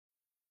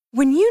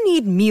When you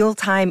need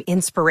mealtime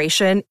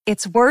inspiration,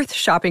 it's worth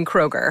shopping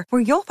Kroger,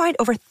 where you'll find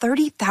over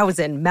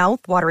 30,000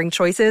 mouth-watering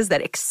choices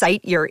that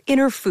excite your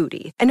inner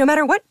foodie. And no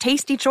matter what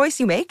tasty choice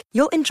you make,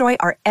 you'll enjoy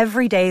our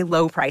everyday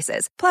low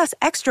prices, plus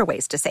extra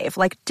ways to save,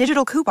 like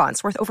digital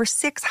coupons worth over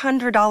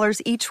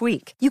 $600 each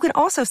week. You can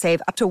also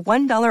save up to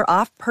 $1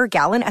 off per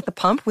gallon at the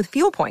pump with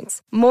fuel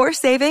points. More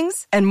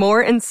savings and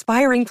more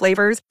inspiring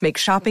flavors make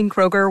shopping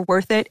Kroger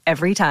worth it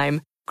every time.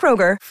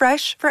 Kroger,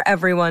 fresh for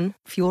everyone.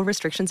 Fuel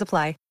restrictions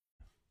apply.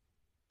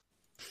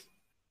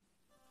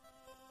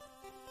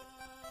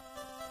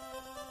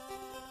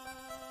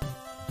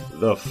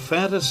 The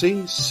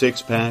Fantasy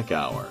Six-Pack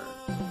Hour.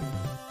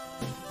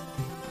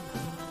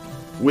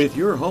 With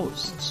your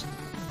hosts,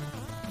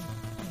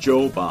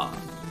 Joe Bob.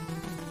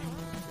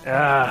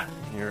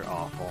 You're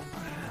awful.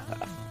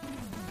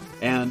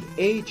 And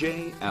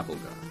AJ Applegar.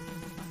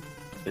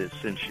 It's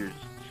Sin Shu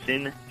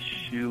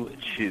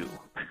Chu.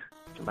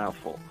 It's a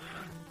mouthful.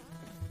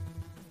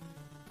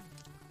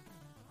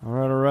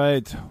 All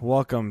right.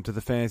 Welcome to the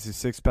Fantasy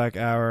Six-Pack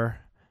Hour.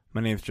 My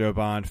name is Joe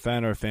Bond,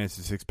 founder of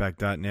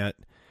FantasySixPack.net.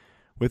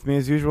 With me,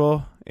 as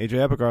usual,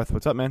 AJ Abergarth.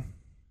 What's up, man?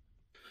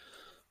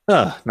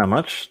 Not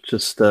much.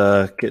 Just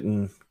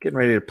getting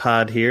ready to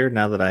pod here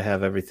now that I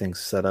have everything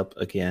set up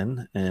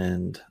again,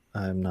 and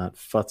I'm not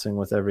futzing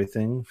with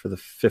everything for the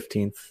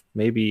 15th,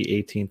 maybe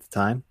 18th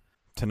time.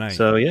 Tonight.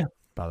 So, yeah.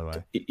 By the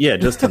way. Yeah,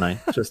 just tonight.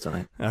 Just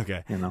tonight.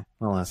 Okay.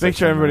 Make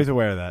sure everybody's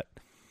aware of that.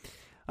 Yes.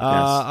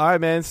 All right,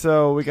 man.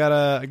 So we got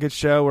a good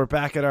show. We're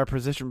back at our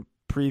position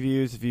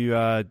previews. If you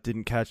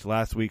didn't catch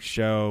last week's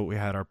show, we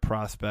had our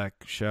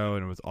prospect show,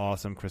 and it was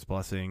awesome. Chris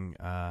Blessing,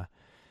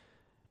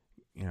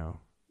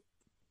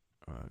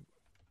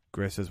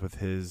 graced us with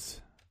his,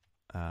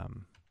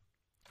 I'm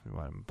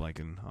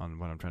blanking on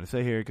what I'm trying to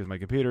say here because my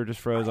computer just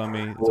froze on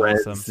me.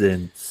 It's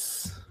awesome.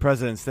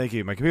 Presents. Thank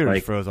you. My computer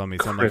just froze on me,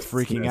 so I'm like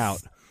freaking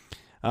out.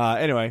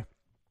 Anyway,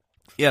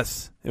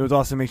 yes, it was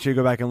awesome. Make sure you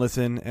go back and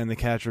listen. And the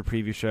catcher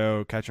preview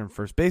show, catcher and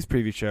first base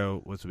preview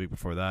show was the week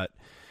before that.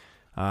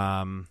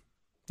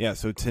 Yeah,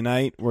 so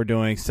tonight we're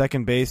doing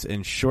second base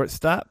and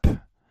shortstop,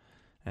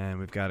 and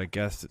we've got a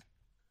guest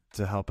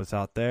to help us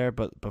out there.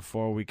 But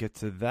before we get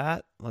to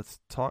that, let's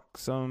talk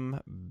some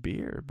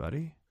beer,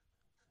 buddy.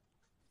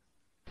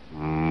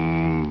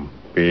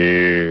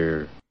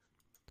 Beer.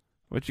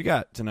 What you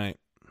got tonight?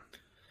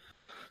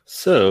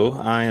 So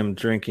I am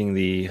drinking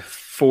the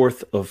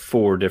fourth of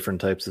 4 different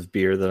types of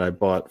beer that I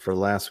bought for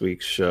last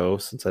week's show.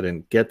 Since I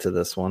didn't get to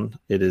this one,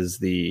 it is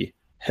the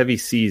Heavy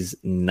Seas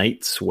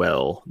Night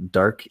Swell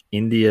Dark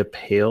India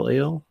Pale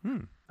Ale.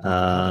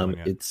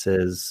 It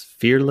says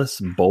fearless,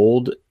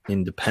 bold,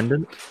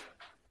 independent.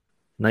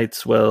 Night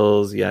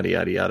Swells, yada,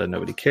 yada, yada.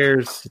 Nobody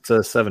cares. It's a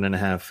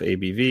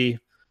 7.5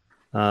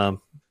 ABV.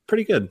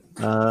 Pretty good.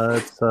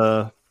 It's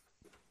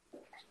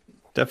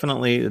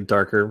definitely a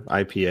darker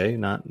IPA,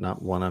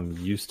 not one I'm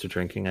used to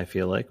drinking, I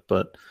feel like,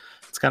 but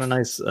it's got a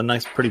nice,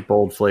 pretty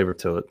bold flavor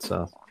to it.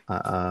 So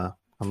I'm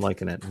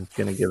liking it. I'm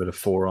going to give it a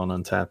 4 on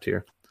Untapped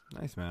here.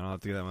 Nice, man. I'll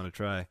have to give that one a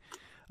try.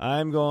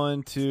 I'm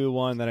going to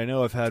one that I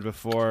know I've had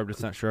before. I'm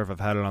just not sure if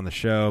I've had it on the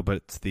show, but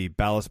it's the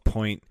Ballast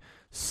Point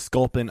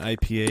Sculpin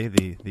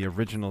IPA, the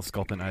original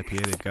Sculpin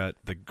IPA. They've got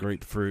the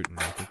grapefruit, and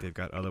I think they've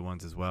got other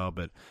ones as well.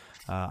 But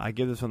I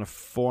give this one a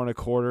 4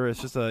 1/4. It's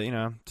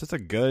just a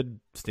good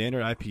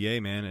standard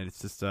IPA, man. And it's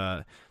just it's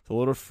a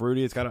little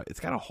fruity. It's got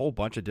a whole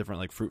bunch of different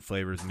like fruit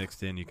flavors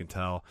mixed in. You can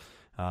tell.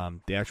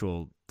 The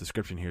actual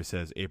description here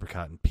says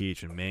apricot and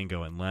peach and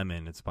mango and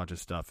lemon. It's a bunch of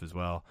stuff as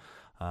well.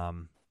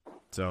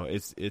 So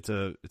it's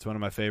one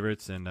of my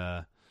favorites, and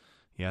I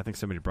think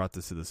somebody brought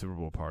this to the Super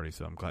Bowl party,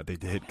 so I'm glad they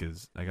did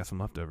because I got some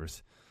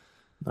leftovers.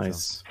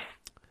 Nice. So.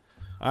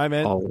 All right,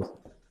 man.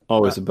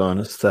 Always a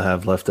bonus to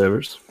have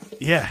leftovers.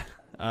 Yeah.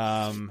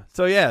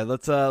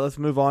 Let's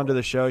move on to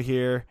the show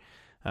here.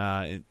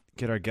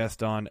 Get our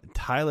guest on,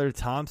 Tyler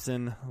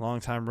Thompson,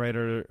 longtime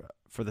writer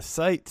for the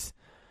site.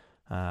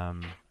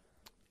 You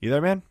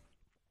there, man?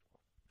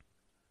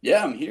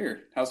 Yeah, I'm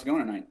here. How's it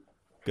going tonight?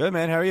 Good,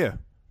 man. How are you?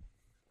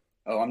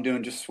 Oh, I'm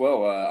doing just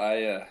swell.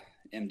 I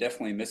am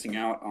definitely missing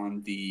out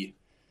on the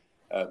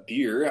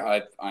beer.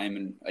 I'm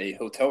in a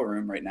hotel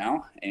room right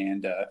now,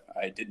 and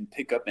I didn't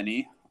pick up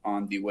any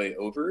on the way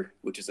over,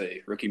 which is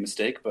a rookie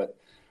mistake. But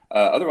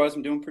otherwise,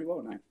 I'm doing pretty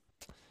well tonight.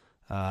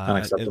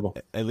 Unacceptable.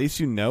 At least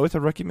you know it's a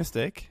rookie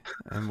mistake,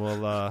 and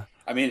we'll. I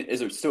mean,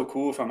 is it still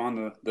cool if I'm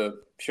on the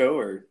show,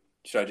 or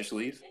should I just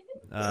leave?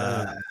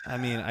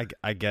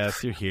 I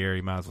guess you're here.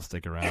 You might as well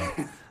stick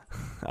around.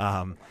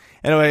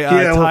 Anyway,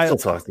 we'll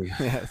talk to you.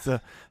 Yeah, so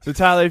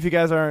Tyler, if you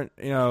guys aren't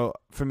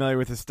familiar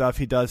with his stuff,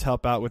 he does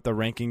help out with the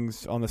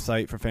rankings on the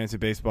site for fantasy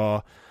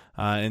baseball.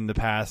 In the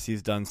past,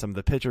 he's done some of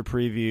the pitcher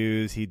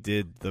previews. He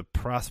did the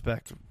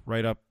prospect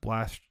write up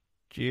last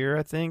year,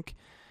 I think,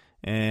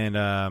 and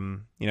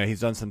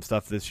he's done some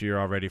stuff this year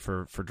already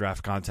for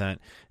draft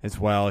content as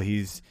well.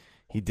 He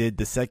did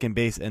the second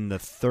base and the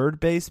third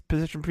base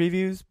position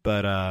previews,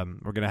 but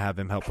we're gonna have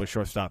him help with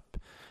shortstop,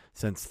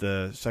 since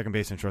the second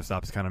base and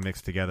shortstop is kind of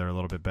mixed together a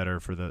little bit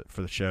better for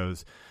the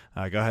shows.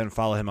 Go ahead and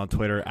follow him on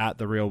Twitter at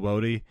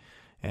TheRealWody.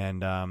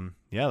 And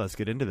yeah, let's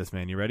get into this,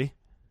 man. You ready?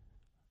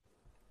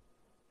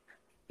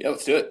 Yeah,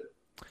 let's do it.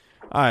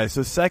 All right,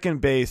 so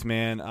second base,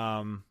 man.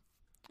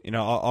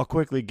 I'll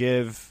quickly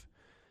give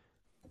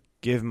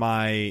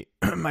my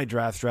my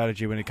draft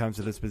strategy when it comes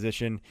to this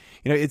position.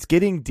 It's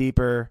getting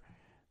deeper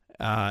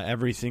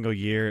every single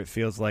year. It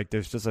feels like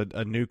there's just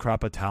a new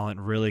crop of talent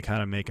really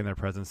kind of making their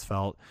presence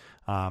felt.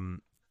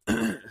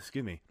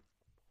 Excuse me.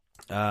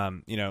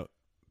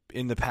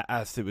 In the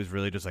past, it was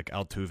really just like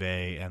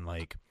Altuve and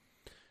like,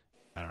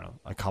 I don't know,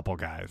 a couple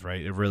guys,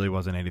 right? It really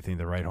wasn't anything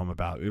to write home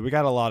about. We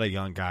got a lot of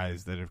young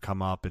guys that have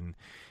come up and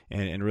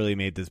really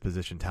made this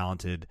position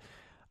talented.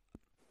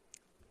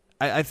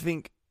 I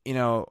think,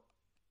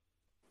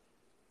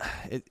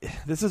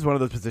 this is one of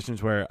those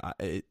positions where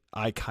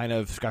I kind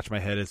of scratch my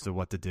head as to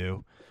what to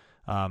do.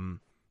 I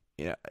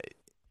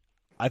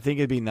think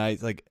it'd be nice,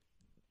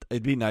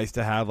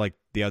 to have like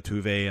the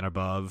Altuve and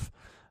above,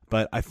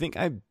 but I think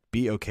I'd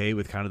be okay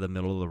with kind of the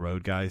middle of the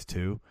road guys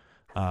too.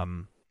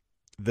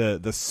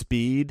 The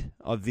speed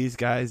of these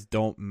guys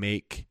don't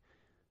make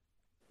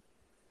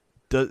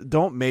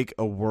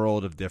a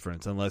world of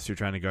difference unless you're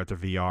trying to go after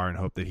VR and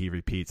hope that he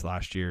repeats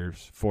last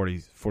year's 40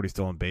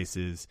 stolen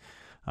bases.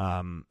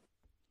 To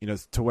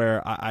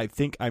where I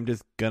think I'm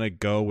just gonna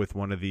go with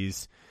one of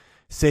these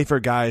safer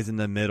guys in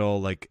the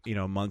middle, like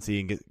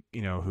Muncy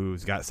and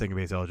who's got second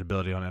base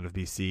eligibility on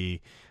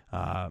NFBC,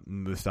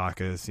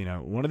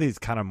 Moustakas, one of these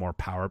kind of more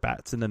power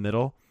bats in the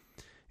middle.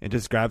 And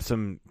just grab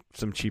some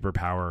cheaper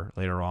power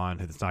later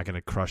on. It's not going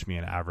to crush me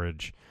in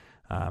average.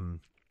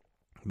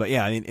 But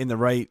yeah, in the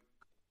right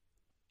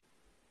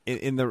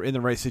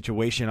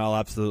situation, I'll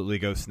absolutely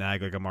go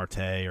snag like a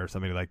Marte or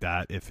somebody like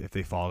that if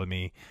they fall to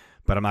me.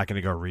 But I'm not going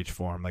to go reach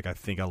for them like I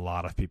think a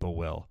lot of people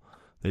will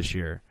this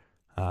year.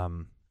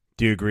 Do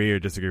you agree or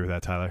disagree with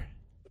that, Tyler?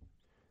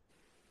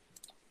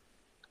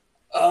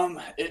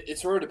 It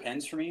sort of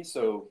depends for me.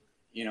 So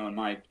in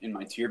my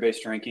tier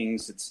based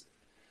rankings, it's.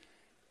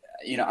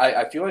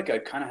 I feel like I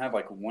kind of have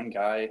like one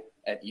guy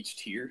at each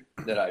tier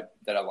that I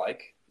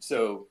like.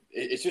 So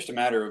it's just a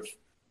matter of,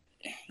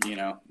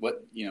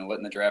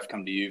 letting the draft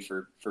come to you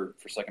for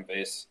second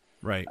base,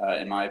 right?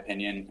 In my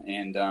opinion,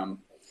 and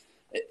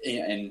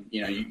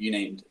you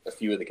named a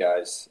few of the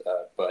guys,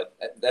 but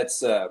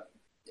that's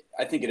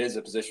I think it is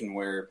a position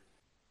where,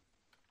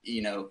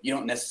 you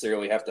don't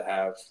necessarily have to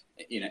have,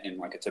 in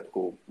like a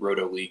typical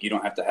roto league, you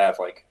don't have to have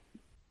like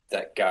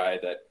that guy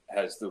that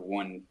has the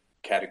one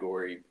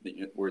category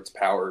where it's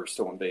power or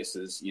stolen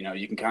bases.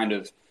 You can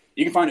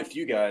find a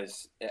few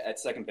guys at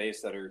second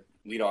base that are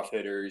leadoff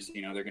hitters.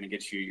 They're going to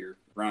get you your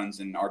runs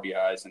and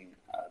RBIs and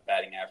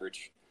batting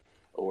average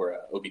or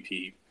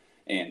OBP,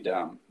 and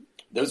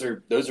those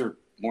are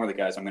more of the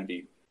guys I'm going to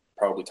be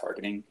probably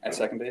targeting at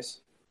second base.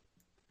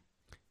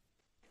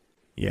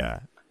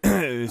 Yeah.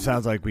 It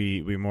sounds like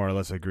we more or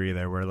less agree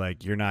there. We're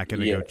like, you're not going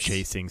to go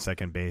chasing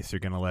second base.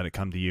 You're going to let it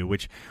come to you,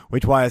 which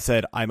why I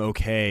said I'm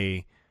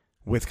okay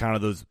with kind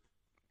of those,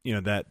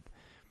 that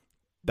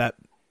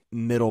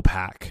middle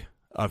pack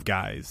of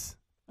guys.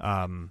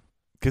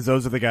 Because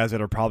those are the guys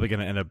that are probably going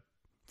to end up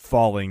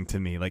falling to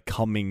me, like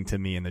coming to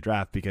me in the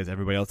draft because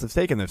everybody else has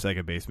taken their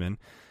second baseman.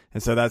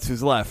 And so that's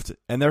who's left.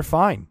 And they're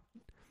fine.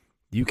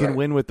 You can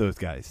win with those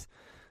guys.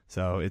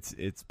 So it's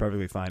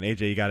perfectly fine.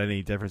 AJ, you got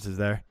any differences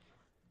there?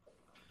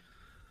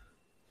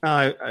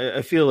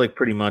 I feel like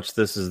pretty much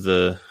this is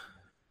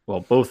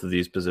both of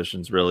these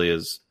positions really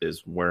is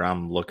where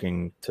I'm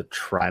looking to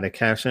try to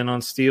cash in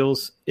on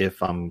steals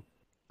if I'm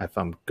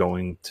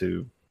going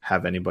to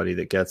have anybody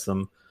that gets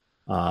them,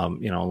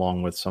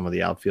 along with some of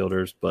the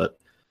outfielders. But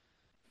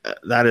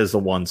that is the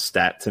one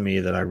stat to me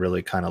that I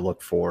really kind of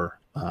look for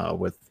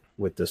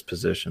with this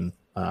position.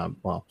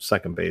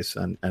 Second base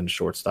and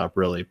shortstop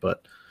really,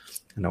 but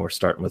we're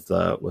starting with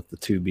the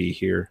 2B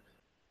here.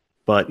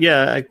 But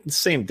yeah,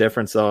 same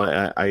difference though.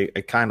 I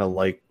kind of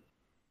like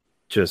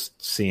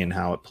just seeing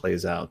how it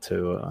plays out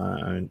too.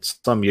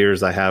 Some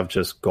years I have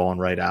just gone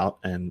right out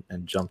and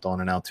jumped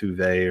on an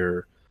Altuve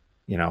or,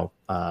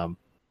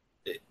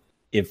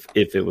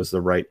 if it was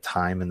the right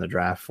time in the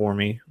draft for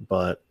me.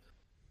 But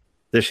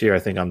this year I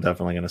think I'm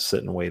definitely going to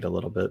sit and wait a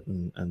little bit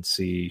and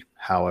see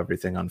how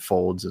everything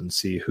unfolds and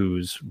see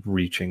who's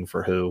reaching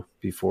for who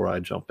before I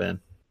jump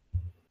in.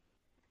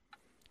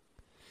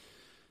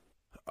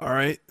 All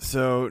right.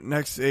 So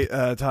next,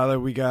 Tyler,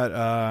 we got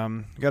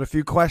a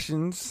few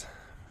questions,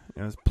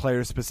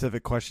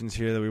 player-specific questions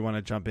here that we want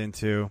to jump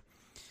into.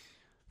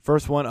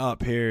 First one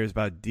up here is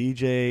about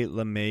DJ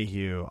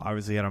LeMahieu.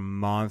 Obviously, had a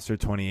monster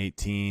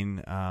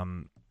 2018.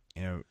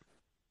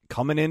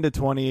 Coming into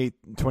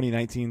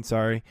 2019,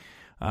 sorry,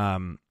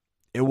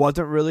 it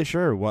wasn't really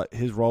sure what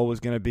his role was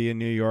going to be in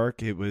New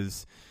York. It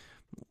was,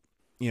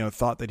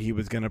 thought that he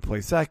was going to play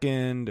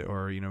second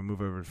or,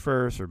 move over to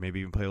first or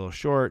maybe even play a little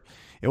short.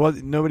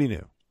 Nobody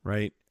knew,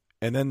 right?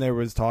 And then there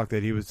was talk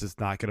that he was just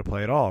not going to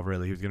play at all,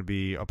 really. He was going to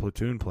be a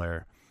platoon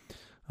player.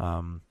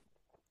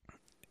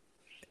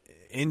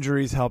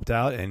 Injuries helped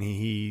out, and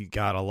he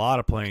got a lot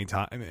of playing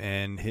time,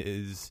 and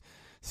his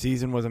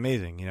season was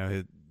amazing.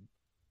 His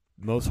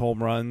most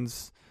home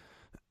runs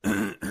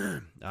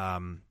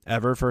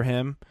ever for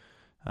him.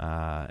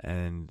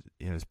 And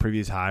his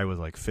previous high was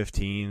like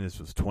 15. This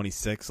was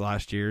 26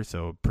 last year,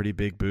 so pretty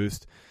big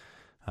boost.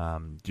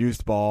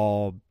 Juiced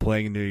ball,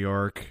 playing in New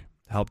York,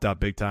 helped out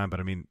big time. But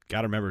I mean,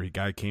 got to remember, the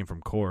guy came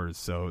from Coors,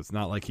 so it's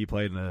not like he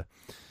played in a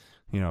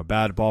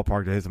bad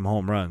ballpark to hit some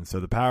home runs. So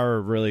the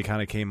power really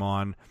kind of came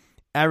on.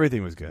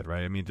 Everything was good,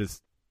 right? I mean,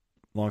 just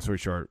long story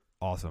short,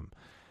 awesome.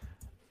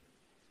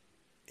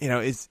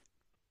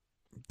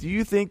 Do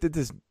you think that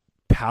this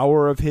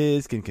power of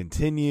his can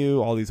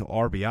continue, all these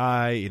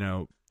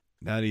RBI,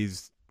 that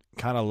he's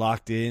kind of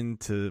locked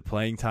into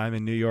playing time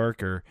in New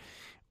York, or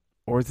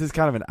is this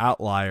kind of an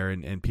outlier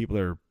and people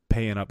are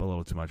paying up a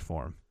little too much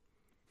for him?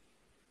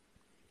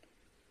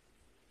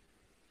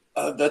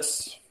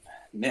 That's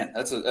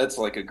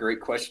like a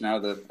great question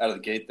out of the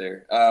gate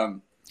there.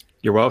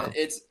 You're welcome.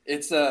 It's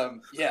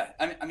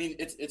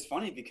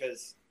funny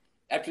because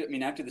after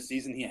the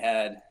season he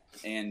had,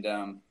 and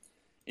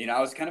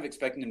I was kind of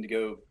expecting him to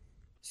go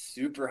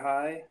super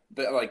high,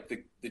 but like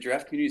the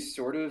draft community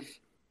sort of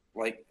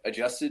like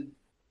adjusted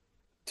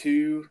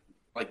to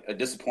like a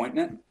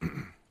disappointment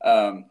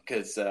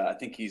because I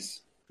think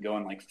he's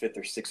going like 5th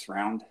or 6th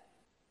round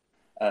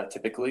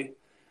typically.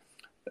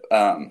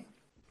 I'm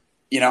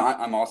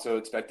also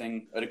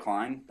expecting a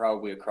decline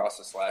probably across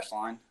the slash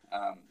line.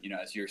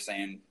 As you're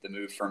saying, the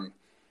move from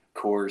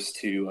Coors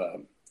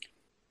to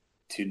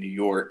New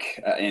York,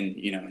 and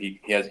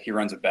he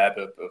runs a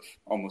BABIP of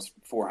almost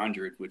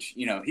 400, which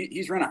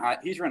he's run high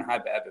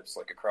BABIPs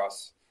like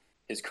across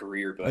his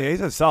career. But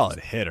he's a solid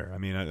hitter. I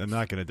mean, I'm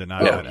not going to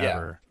deny that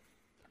ever.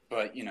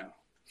 But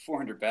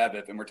 400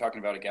 BABIP, and we're talking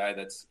about a guy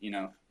that's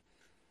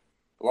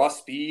lost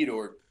speed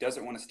or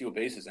doesn't want to steal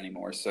bases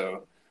anymore.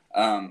 So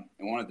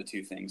one of the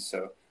two things.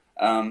 So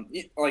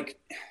 5th,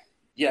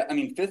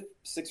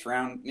 6th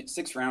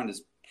round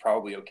is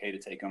probably okay to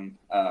take him.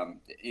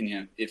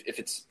 If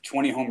it's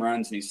 20 home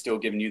runs and he's still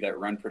giving you that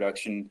run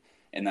production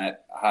and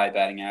that high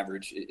batting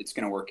average, it's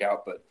going to work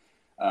out. But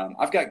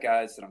I've got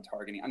guys that I'm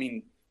targeting. I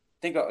mean,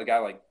 think about a guy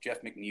like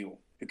Jeff McNeil,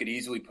 who could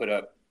easily put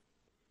up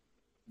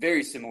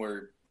very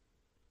similar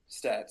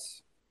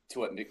stats to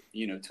what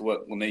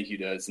LeMahieu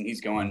does, and he's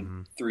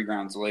going 3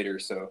 rounds later.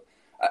 So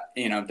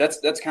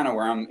that's kind of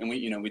where I'm. And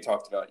we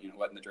talked about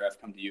letting the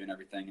draft come to you and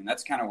everything, and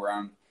that's kind of where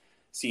I'm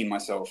seeing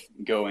myself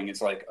going.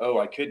 It's like,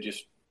 I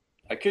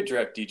could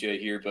draft DJ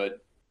here,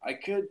 but I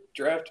could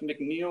draft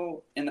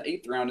McNeil in the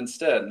 8th round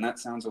instead, and that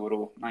sounds a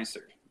little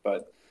nicer.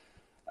 But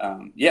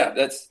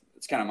that's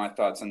kind of my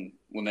thoughts on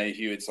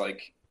LeMahieu. It's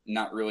like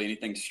not really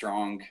anything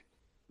strong,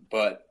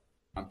 but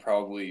I'm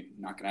probably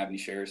not going to have any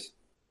shares.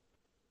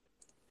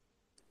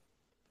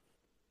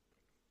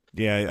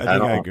 Yeah, I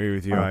think I agree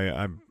with you.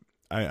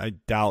 I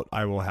doubt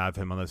I will have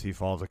him unless he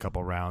falls a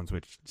couple rounds,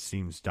 which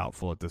seems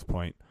doubtful at this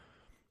point.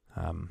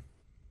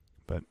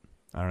 But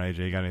I don't know, AJ,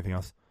 you got anything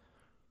else?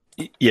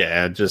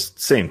 Yeah, just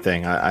same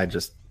thing. I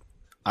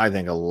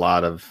think a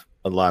lot of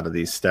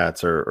these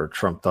stats are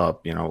trumped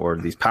up, or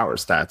these power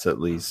stats at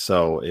least.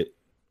 So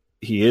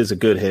he is a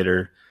good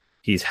hitter.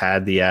 He's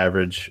had the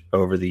average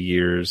over the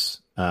years.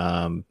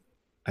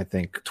 I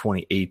think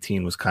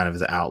 2018 was kind of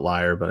his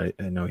outlier, but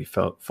I know he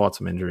fought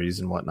some injuries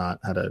and whatnot,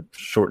 had a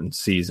shortened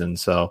season.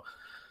 So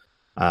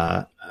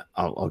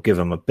I'll give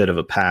him a bit of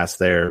a pass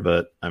there.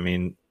 But I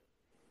mean,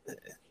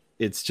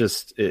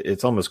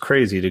 it's almost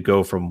crazy to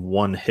go from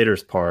one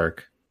hitter's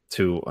park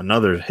to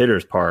another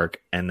hitter's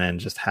park and then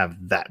just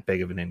have that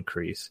big of an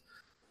increase.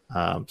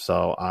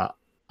 So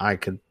I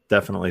could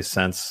definitely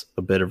sense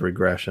a bit of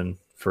regression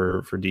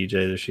for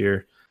DJ this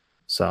year.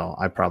 So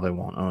I probably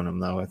won't own him,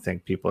 though. I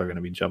think people are going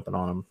to be jumping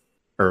on him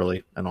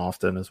early and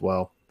often as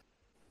well.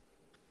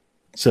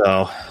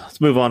 So let's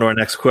move on to our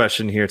next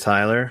question here,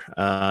 Tyler.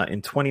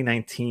 In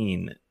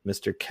 2019,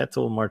 Mr.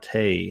 Ketel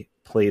Marte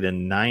played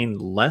in 9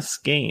 less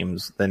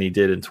games than he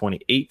did in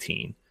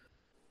 2018,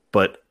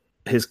 but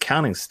his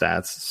counting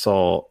stats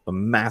saw a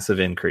massive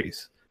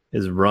increase.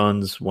 His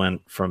runs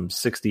went from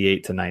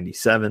 68 to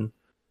 97,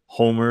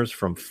 homers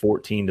from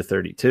 14 to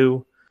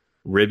 32,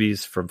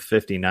 ribbies from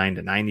 59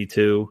 to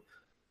 92,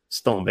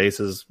 stolen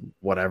bases,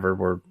 whatever,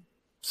 were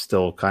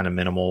still kind of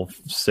minimal,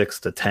 6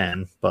 to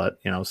 10, but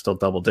still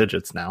double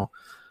digits now.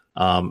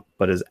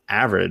 But his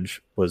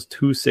average was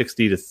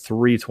 260 to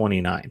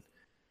 329.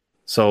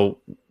 So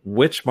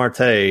which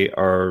Marte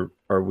are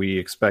we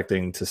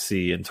expecting to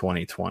see in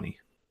 2020?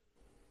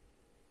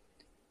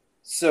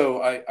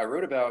 So I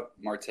wrote about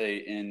Marte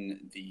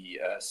in the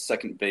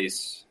second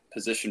base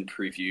position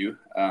preview,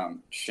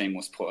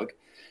 shameless plug,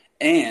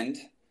 and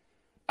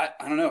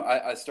I don't know.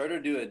 I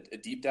started to do a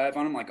deep dive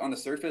on him. Like on the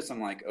surface,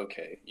 I'm like,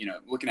 okay,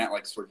 looking at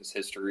like sort of his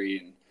history,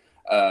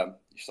 and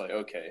just like,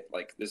 okay,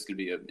 like this is gonna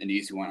be an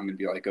easy one. I'm gonna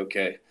be like,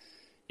 okay,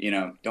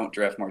 don't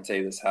draft Marte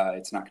this high.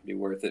 It's not gonna be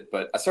worth it.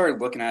 But I started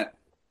looking at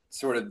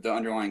sort of the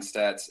underlying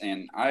stats,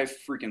 and I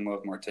freaking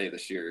love Marte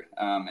this year.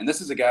 And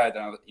this is a guy that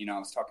I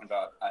was talking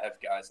about. I have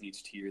guys in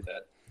each tier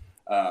that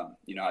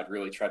I'd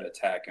really try to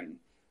attack, and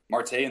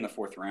Marte in the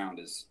 4th round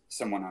is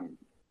someone I'm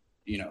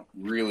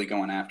really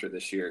going after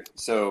this year.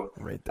 So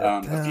Write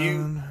that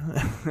down.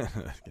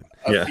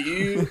 a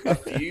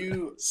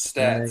few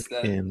stats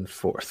that in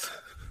fourth.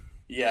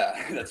 Yeah,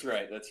 that's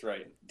right.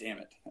 Damn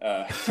it.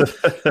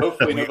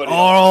 Hopefully We nobody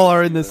all else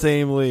are in the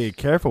same league.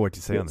 Careful what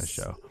you say on this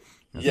show.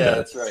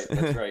 That's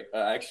right.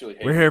 I actually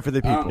hate We're here for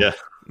the people.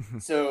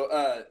 So,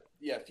 a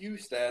few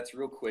stats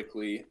real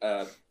quickly.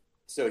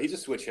 So he's a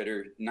switch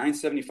hitter,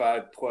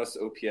 975 plus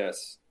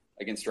OPS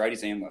against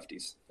righties and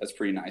lefties. That's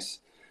pretty nice.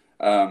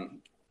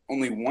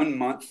 Only 1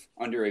 month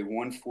under a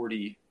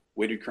 140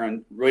 weighted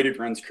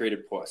runs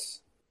created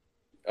plus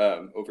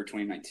over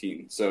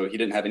 2019. So he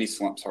didn't have any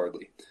slumps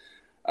hardly.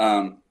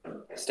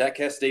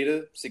 StatCast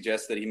data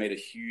suggests that he made a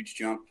huge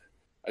jump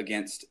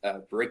against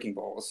breaking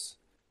balls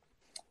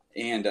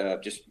and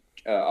just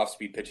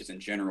off-speed pitches in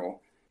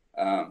general.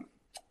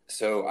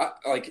 So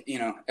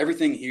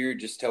everything here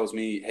just tells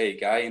me, hey,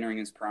 guy entering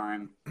his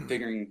prime,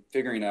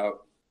 figuring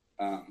out,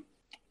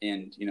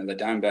 and the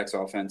Diamondbacks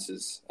offense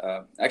is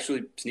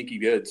actually sneaky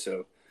good.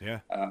 So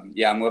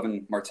I'm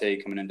loving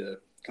Marte coming into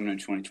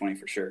 2020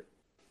 for sure.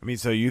 I mean,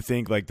 so you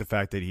think like the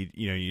fact that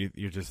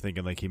you're just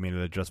thinking like he made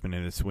an adjustment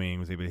in his swing,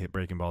 was able to hit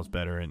breaking balls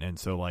better, and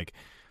so like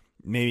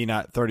maybe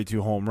not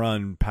 32 home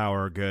run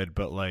power good,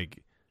 but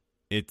like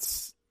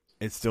it's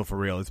still for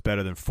real. It's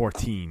better than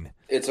 14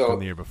 from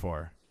the year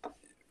before.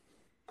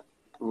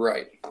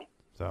 Right.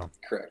 So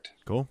correct.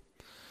 Cool.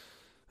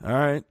 All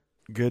right.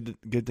 Good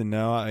to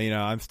know.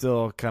 I'm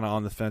still kind of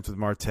on the fence with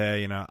Marte.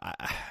 I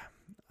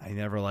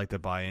never like to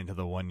buy into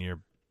the 1 year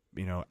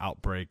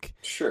outbreak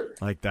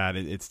like that.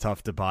 It's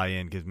tough to buy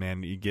in because,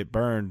 man, you get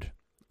burned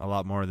a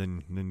lot more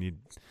than you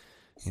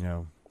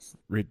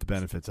reap the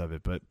benefits of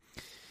it. But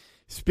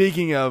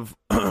speaking of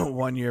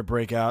 1 year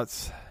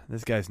breakouts,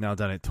 this guy's now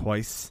done it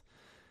twice.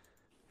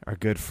 Our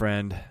good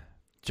friend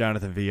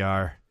Jonathan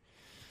VR.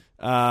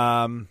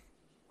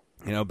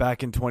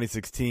 Back in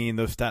 2016,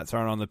 those stats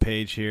aren't on the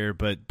page here,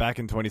 but back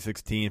in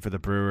 2016 for the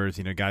Brewers,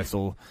 guy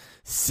stole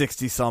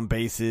 60-some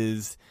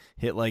bases,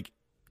 hit like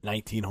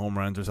 19 home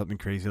runs or something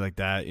crazy like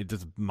that. It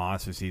just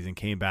monster season.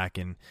 Came back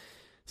and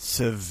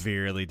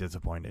severely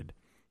disappointed.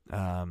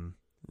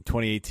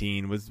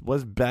 2018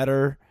 was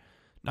better,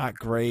 not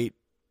great.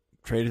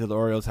 Traded to the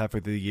Orioles halfway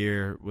through the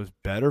year, was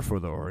better for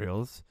the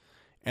Orioles.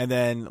 And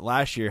then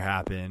last year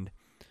happened.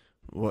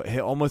 Well, he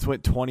almost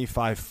went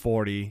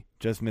 25-40,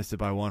 just missed it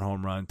by one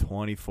home run,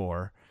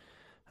 24.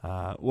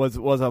 Was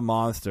a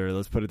monster,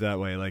 let's put it that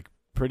way. Like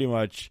pretty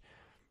much,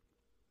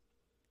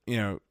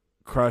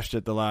 crushed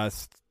it the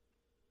last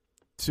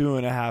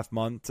 2.5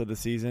 months of the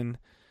season.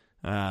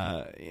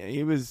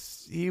 He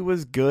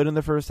was good in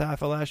the first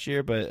half of last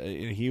year, but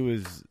he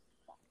was,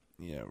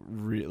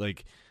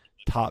 like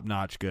top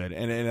notch good.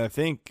 And I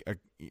think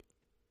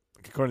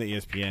according to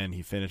ESPN,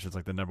 he finished as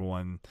like the number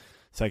one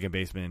second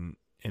baseman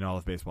in all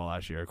of baseball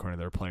last year, according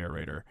to their player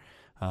rater.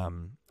 I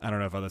don't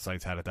know if other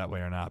sites had it that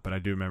way or not, but I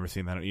do remember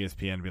seeing that on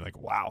ESPN and be like,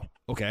 wow,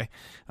 okay.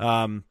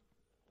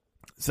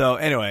 So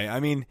anyway, I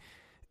mean,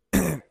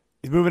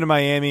 he's moving to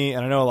Miami,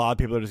 and I know a lot of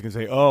people are just going to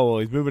say, oh, well,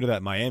 he's moving to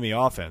that Miami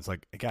offense.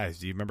 Like, guys,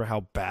 do you remember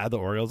how bad the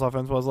Orioles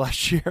offense was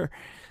last year?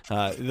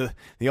 The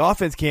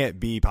offense can't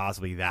be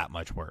possibly that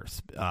much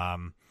worse.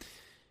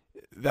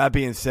 That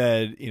being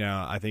said,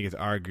 I think it's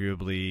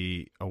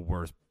arguably a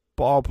worse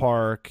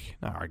ballpark.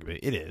 Not arguably,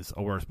 it is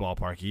a worse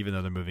ballpark, even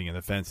though they're moving in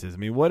the fences. I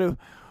mean, what do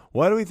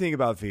we think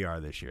about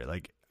VR this year?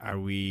 Like, are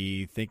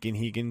we thinking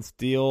he can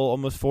steal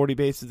almost 40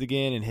 bases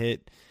again and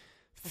hit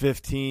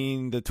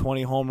 15 to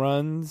 20 home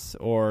runs,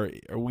 or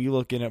are we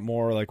looking at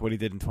more like what he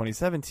did in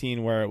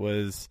 2017, where it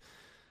was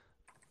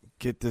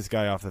get this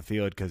guy off the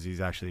field because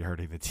he's actually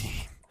hurting the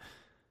team?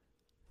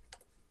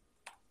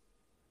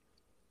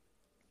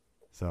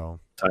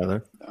 So,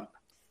 Tyler.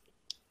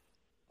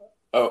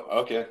 Oh,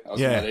 okay. I was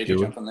going to let AJ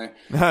jump on there.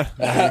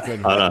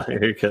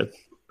 You're good.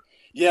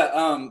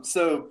 Yeah.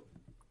 So,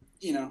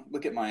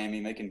 look at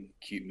Miami making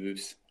cute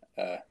moves.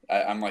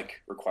 I'm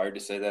like required to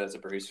say that as a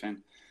Braves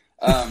fan.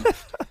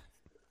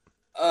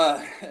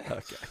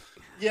 Okay.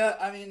 Yeah,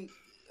 I mean,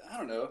 I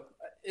don't know.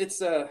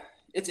 It's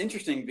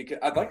interesting because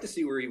I'd like to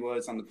see where he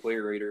was on the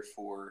player rater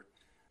for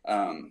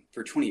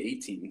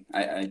 2018.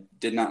 I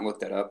did not look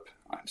that up.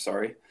 I'm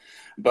sorry,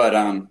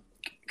 but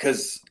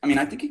because I mean,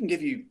 I think he can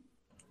give you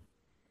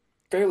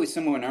fairly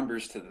similar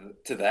numbers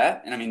to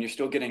that, and I mean, you're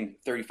still getting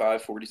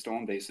 35, 40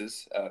 stolen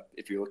bases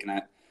if you're looking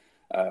at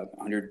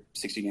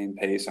 160 game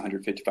pace,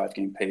 155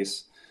 game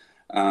pace.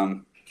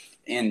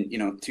 And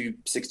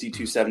 260,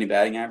 270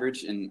 batting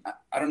average. And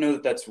I don't know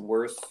that that's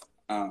worth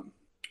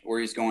where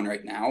he's going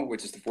right now,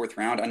 which is the fourth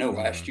round. I know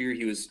last year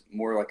he was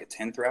more like a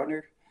 10th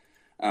rounder,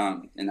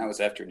 and that was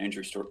after an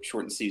injury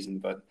shortened season.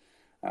 But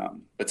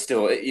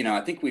still,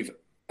 I think we've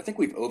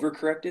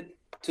overcorrected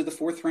to the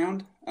fourth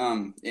round,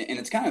 and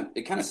it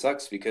kind of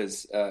sucks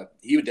because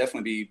he would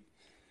definitely be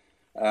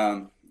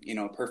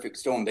a perfect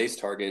stolen base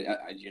target.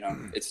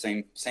 It's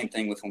same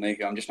thing with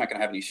LeMahieu. I'm just not going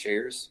to have any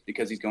shares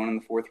because he's going in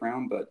the fourth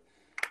round, but.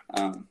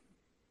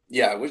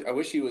 I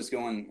wish he was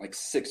going like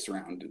sixth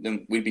round.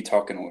 Then we'd be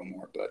talking a little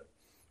more. But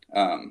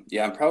I'm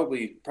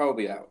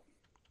probably out.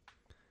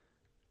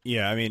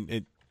 Yeah, I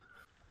mean,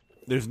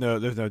 there's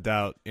no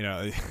doubt.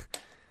 If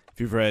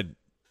you've read,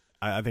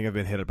 I think I've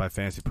been hit up by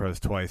Fantasy Pros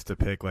twice to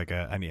pick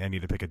I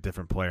need to pick a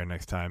different player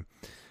next time.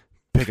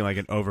 Picking like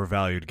an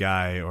overvalued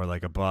guy or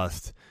like a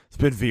bust. It's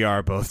been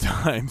VR both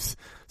times,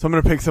 so I'm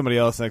gonna pick somebody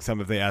else next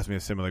time if they ask me a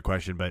similar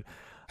question. But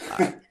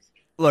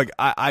look,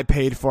 I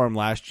paid for him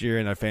last year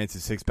in a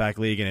fantasy 6-pack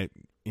league, and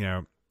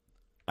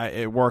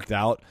it worked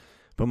out.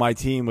 But my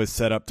team was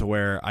set up to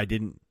where I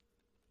didn't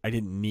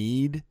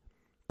need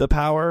the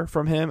power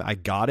from him. I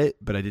got it,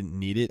 but I didn't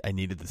need it. I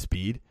needed the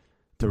speed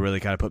to really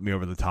kind of put me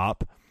over the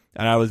top.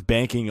 And I was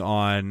banking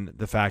on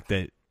the fact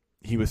that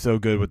he was so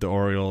good with the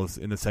Orioles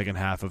in the second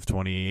half of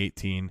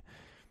 2018.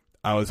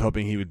 I was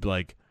hoping he would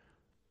like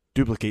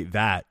duplicate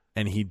that,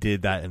 and he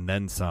did that and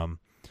then some.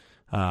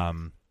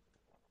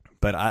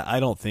 But I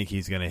don't think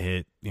he's going to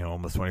hit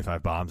almost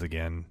 25 bombs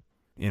again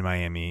in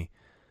Miami.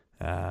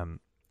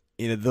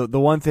 The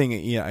one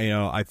thing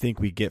I think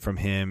we get from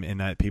him, and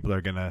that people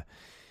are going to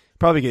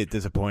probably get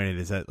disappointed,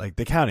 is that like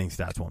the counting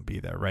stats won't be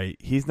there, right?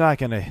 He's not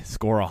going to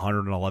score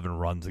 111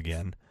 runs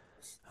again.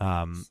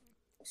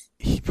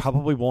 He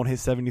probably won't hit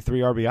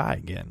 73 RBI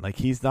again. Like,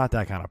 he's not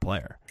that kind of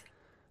player.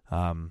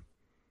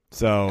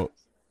 So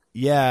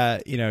yeah,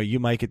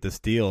 you might get the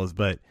steals,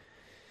 but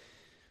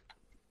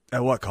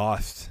at what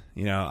cost?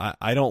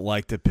 I don't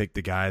like to pick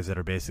the guys that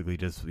are basically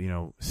just,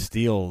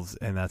 steals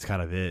and that's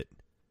kind of it,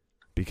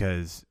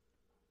 because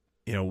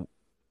you've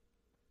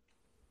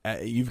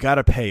got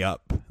to pay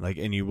up,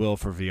 and you will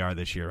for VR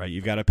this year, right?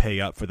 You've got to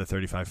pay up for the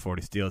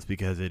 35-40 steals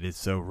because it is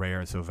so rare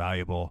and so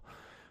valuable.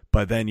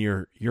 But then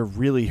you're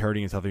really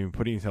hurting yourself, even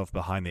putting yourself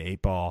behind the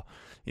 8-ball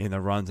in the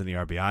runs in the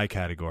RBI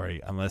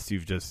category, unless you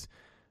just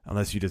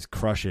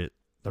crush it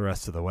the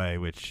rest of the way,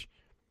 which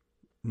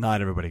not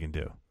everybody can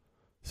do.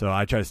 So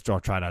I try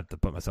not to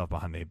put myself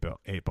behind the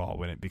 8-ball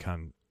when it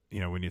become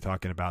when you're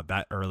talking about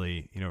that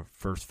early,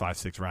 first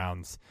 5-6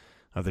 rounds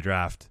of the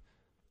draft,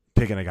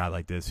 picking a guy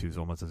like this who's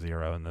almost a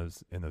zero in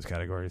those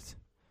categories.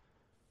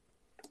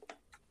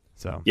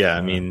 So yeah,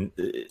 I mean,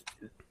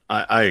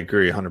 I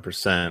agree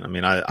 100%. I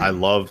mean, I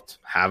loved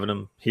having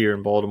him here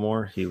in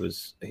Baltimore. He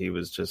was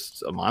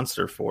just a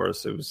monster for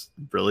us. It was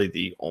really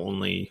the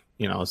only,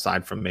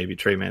 aside from maybe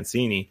Trey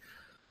Mancini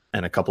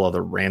and a couple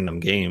other random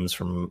games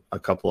from a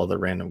couple other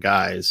random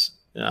guys,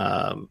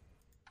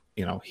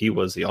 he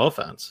was the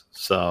offense.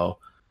 So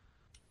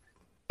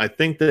I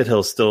think that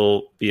he'll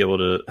still be able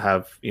to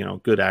have,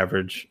 good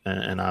average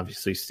and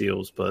obviously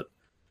steals, but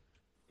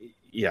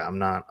yeah, I'm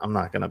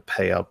not going to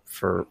pay up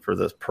for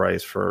this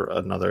price for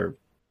another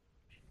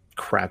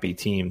crappy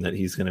team that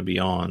he's going to be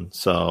on.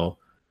 So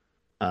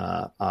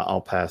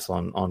I'll pass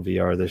on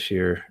VR this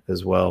year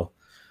as well,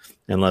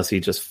 unless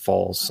he just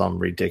falls some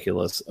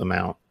ridiculous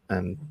amount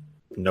and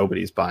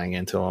nobody's buying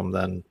into him,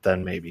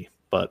 then maybe.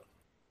 But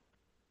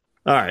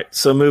all right,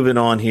 so moving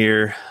on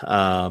here.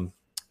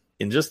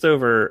 In just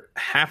over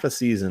half a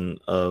season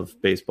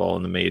of baseball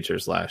in the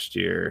majors last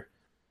year,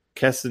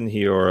 Keston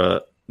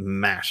Hiura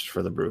mashed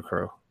for the Brew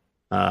Crew.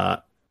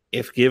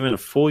 If given a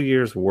full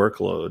year's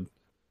workload,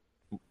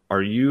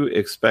 are you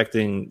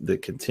expecting the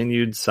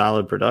continued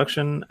solid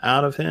production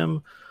out of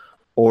him,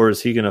 or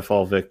is he going to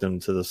fall victim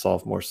to the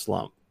sophomore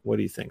slump? What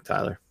do you think,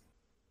 Tyler?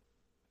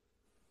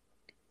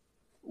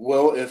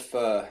 Well, if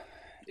the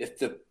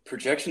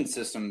projection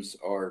systems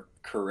are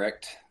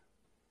correct,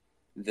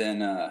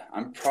 then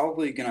I'm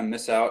probably going to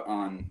miss out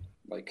on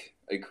like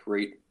a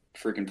great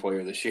freaking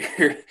player this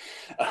year.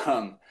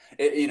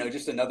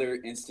 Just another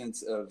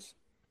instance of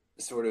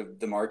sort of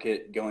the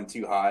market going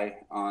too high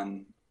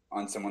on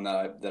someone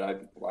that I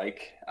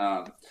like.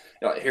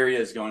 Harry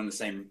is going in the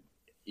same,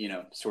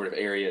 sort of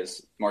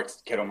areas,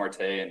 Ketel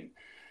Marte, and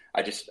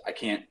I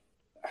can't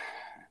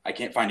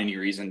find any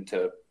reason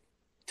to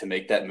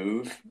make that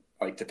move,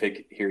 like to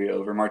pick Harry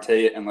over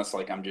Marte, unless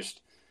like I'm just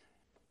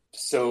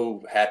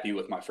so happy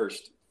with my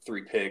first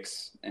 3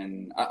 picks,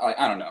 and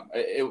I don't know,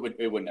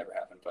 it would never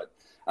happen. But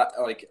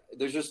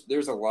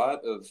there's a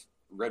lot of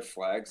red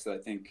flags that I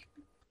think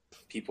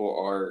people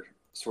are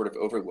sort of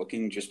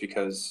overlooking just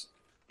because.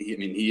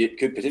 He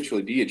could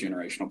potentially be a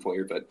generational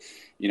player, but,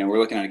 we're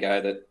looking at a guy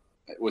that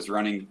was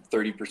running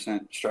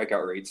 30%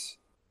 strikeout rates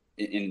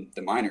in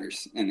the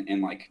minors.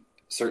 And like,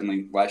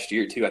 certainly last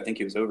year too, I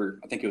think it was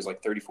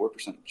like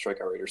 34%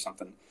 strikeout rate or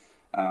something.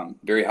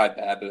 Very high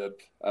BABIP.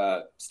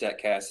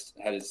 StatCast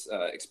had his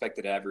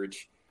expected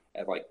average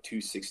at like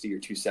 260 or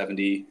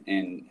 270,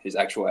 and his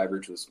actual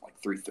average was like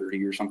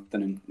 330 or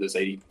something in those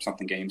 80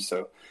 something games.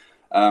 So,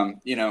 I'm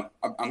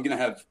going to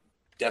have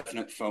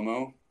definite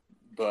FOMO,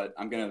 but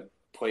I'm going to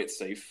play it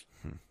safe,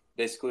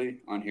 basically,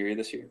 on Harry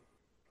this year.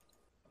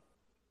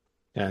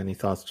 Yeah, any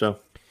thoughts, Joe?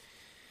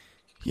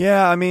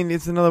 Yeah, I mean,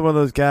 it's another one of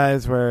those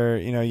guys where,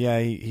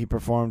 he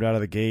performed out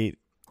of the gate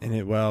and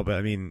hit well, but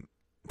I mean,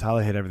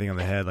 Tyler hit everything on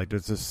the head. Like,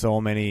 there's just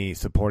so many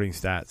supporting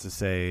stats to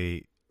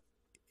say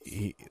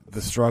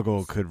the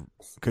struggle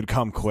could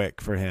come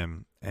quick for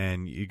him,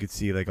 and you could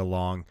see really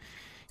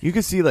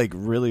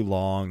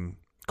long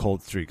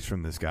cold streaks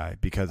from this guy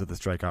because of the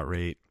strikeout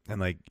rate, and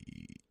like,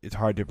 it's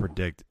hard to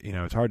predict.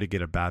 It's hard to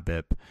get a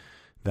BABIP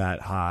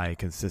that high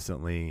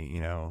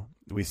consistently.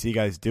 We see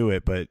guys do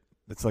it, but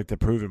it's like the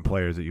proven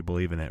players that you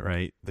believe in it,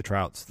 right? The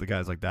Trouts, the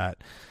guys like that.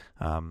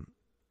 I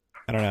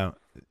don't know.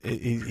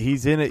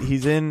 He's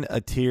in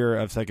a tier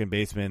of second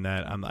baseman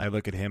that I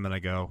look at him and I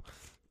go,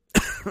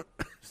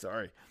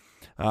 sorry.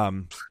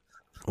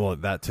 Well,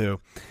 that too,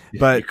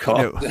 but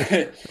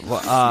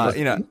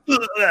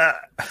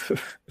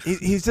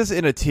he's just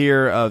in a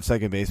tier of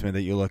second baseman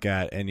that you look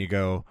at and you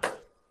go,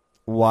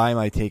 why am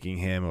I taking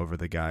him over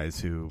the guys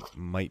who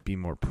might be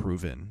more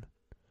proven?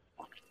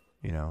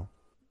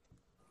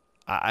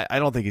 I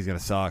don't think he's going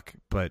to suck,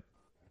 but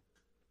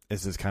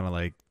it's just kind of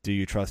like, do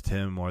you trust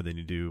him more than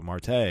you do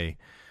Marte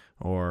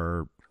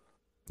or,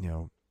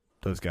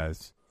 those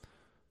guys?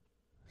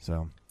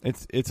 So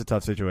it's a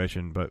tough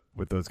situation, but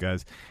with those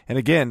guys. And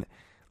again,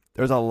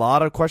 there's a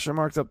lot of question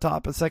marks up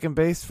top at second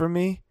base for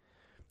me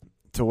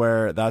to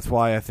where that's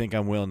why I think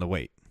I'm willing to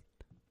wait.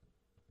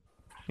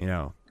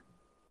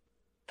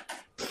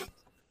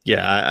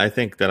 Yeah, I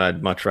think that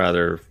I'd much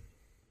rather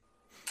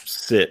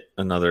sit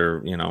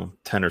another,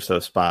 10 or so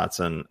spots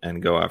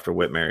and go after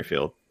Whit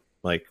Merrifield.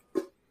 Like,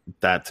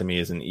 that to me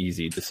is an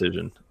easy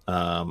decision.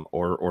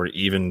 Or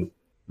even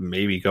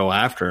maybe go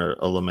after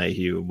a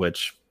LeMahieu,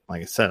 which,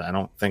 like I said, I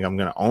don't think I'm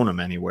going to own him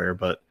anywhere.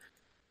 But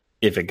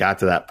if it got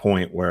to that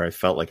point where I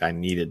felt like I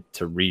needed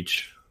to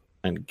reach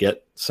and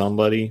get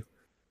somebody,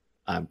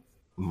 I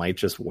might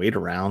just wait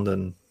around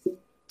and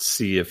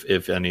see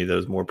if any of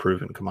those more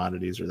proven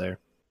commodities are there.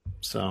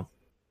 So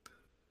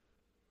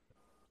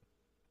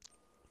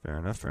fair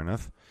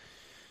enough.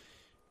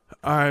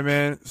 All right,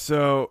 man.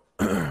 So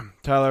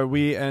Tyler,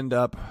 we end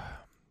our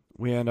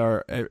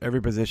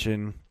every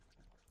position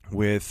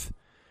with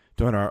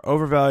doing our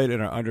overvalued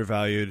and our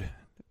undervalued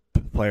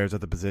players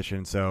at the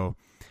position. So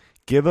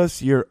give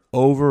us your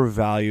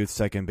overvalued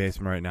second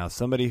baseman right now,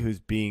 somebody who's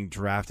being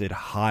drafted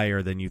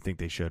higher than you think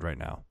they should right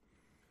now.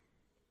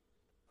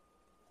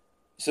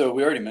 So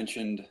we already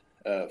mentioned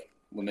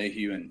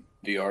LeMahieu and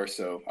VR,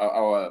 so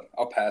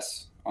I'll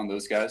pass on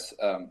those guys.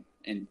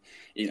 And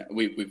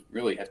we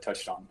really have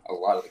touched on a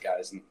lot of the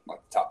guys in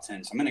like the top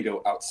 10. So I'm going to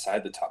go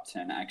outside the top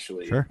 10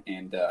 actually, sure,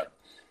 and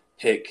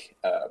pick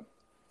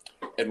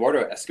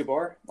Eduardo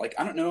Escobar. Like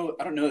I don't know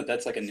that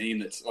that's like a name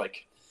that's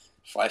like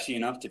flashy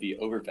enough to be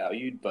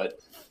overvalued, but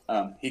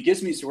he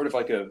gives me sort of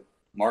like a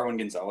Marwin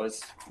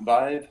Gonzalez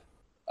vibe.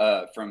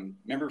 From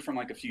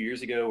like a few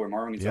years ago where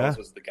Marwin Gonzalez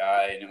was the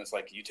guy and it was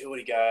like a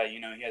utility guy,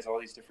 he has all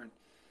these different,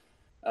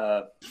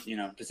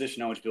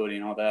 position eligibility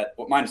and all that.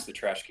 Well, minus the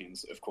trash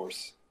cans, of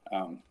course.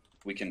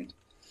 We can,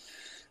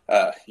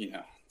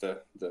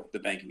 the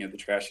banking of the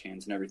trash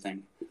cans and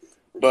everything.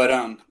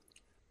 But,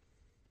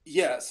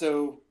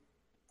 so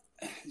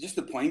just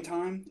the playing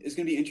time is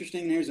going to be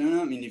interesting in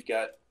Arizona. I mean, you've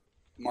got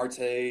Marte.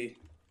 They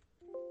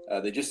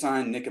just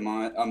signed Nick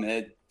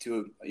Ahmed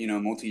to a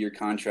multi-year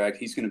contract.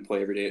 He's going to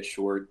play every day at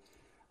short.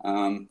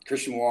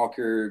 Christian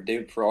Walker,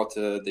 David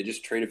Peralta, they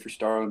just traded for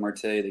Starlin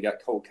Marte. They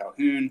got Cole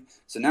Calhoun.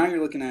 So now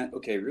you're looking at,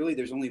 okay, really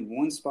there's only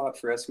one spot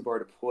for Escobar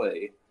to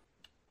play.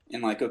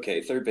 And like,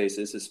 okay, third base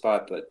is his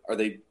spot, but are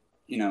they,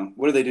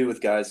 what do they do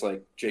with guys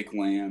like Jake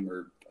Lamb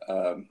or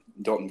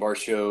Dalton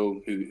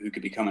Varsho who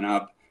could be coming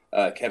up?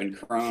 Kevin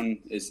Cron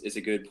is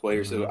a good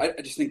player. So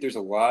I just think there's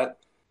a lot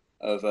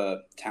of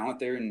talent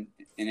there in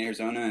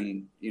Arizona,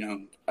 and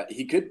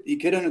he could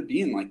end up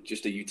being like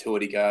just a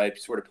utility guy,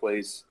 sort of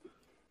plays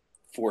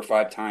 4 or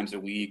 5 times a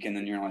week, and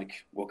then you're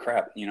like, well,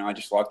 crap, I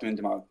just locked him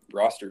into my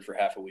roster for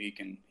half a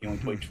week, and he only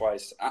played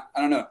twice. I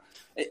don't know.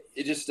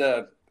 It just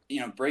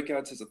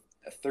breakouts as a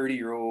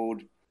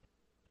 30-year-old.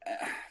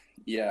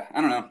 Yeah,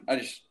 I don't know.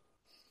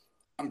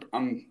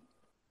 I'm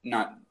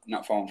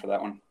not falling for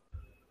that one.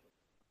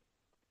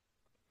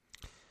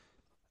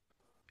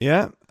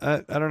 Yeah,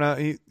 I don't know.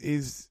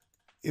 He's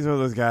one of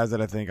those guys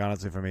that I think,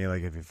 honestly, for me,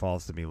 like if he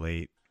falls to me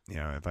late,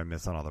 if I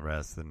miss on all the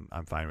rest, then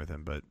I'm fine with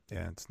him. But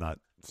yeah,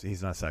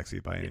 he's not sexy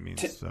by any means.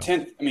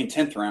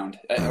 10th round.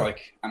 I don't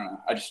know.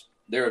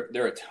 There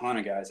are a ton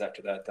of guys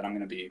after that I'm going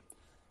to be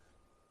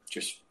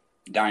just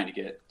dying to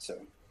get. So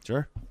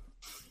sure.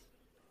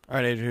 All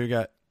right, Adrian, who you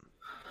got?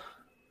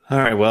 All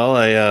right. Well,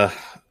 I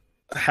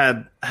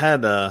had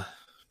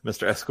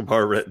Mr.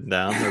 Escobar written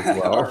down as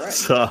well. All right.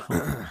 So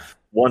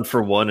 1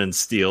 for 1 in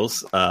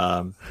steals.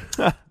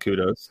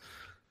 Kudos.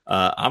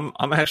 I'm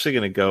actually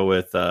going to go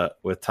with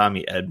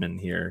Tommy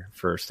Edman here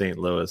for St.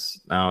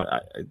 Louis. Now,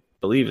 I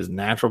believe his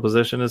natural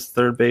position is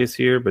third base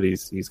here, but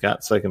he's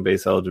got second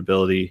base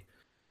eligibility,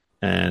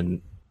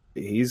 and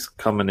he's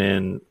coming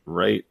in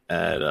right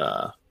at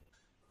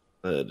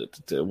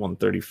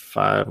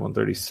 135,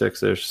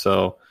 136-ish.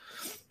 So,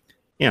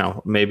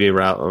 maybe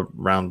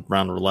around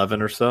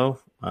 11 or so,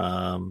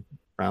 around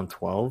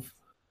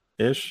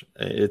 12-ish.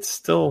 It's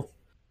still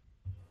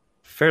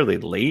fairly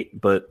late,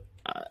 but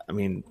I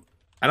mean,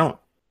 I don't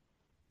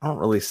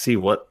really see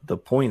what the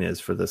point is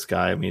for this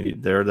guy. I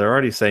mean, they're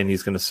already saying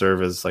he's going to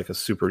serve as like a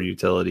super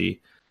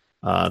utility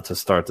to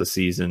start the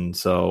season.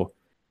 So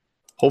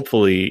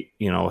hopefully,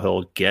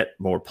 he'll get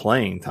more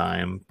playing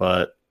time.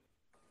 But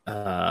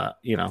I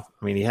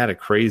mean, he had a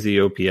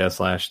crazy OPS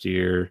last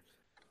year.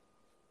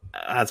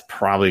 That's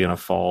probably going to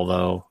fall,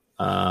 though.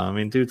 I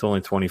mean, dude's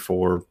only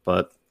 24,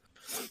 but,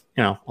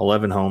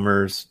 11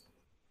 homers,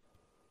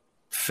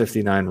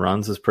 59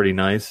 runs is pretty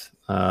nice.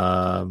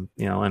 And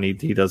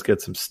he does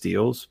get some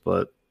steals,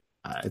 but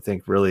I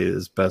think really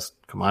his best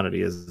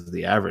commodity is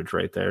the average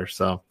right there.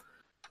 So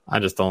I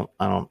just don't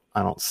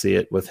see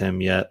it with him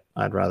yet.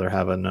 I'd rather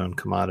have a known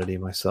commodity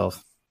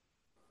myself.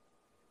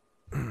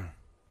 What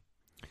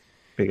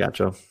you got,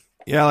 Joe?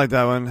 Yeah, I like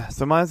that one.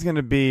 So mine's going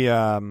to be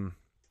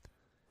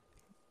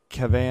Kevin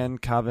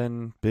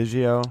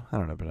Biggio. I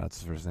don't know, but that's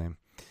his first name.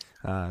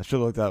 I should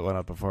have looked that one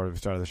up before we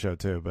started the show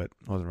too, but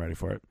wasn't ready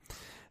for it.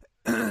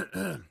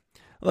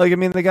 Like, I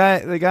mean, the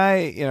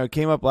guy,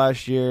 came up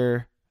last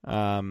year.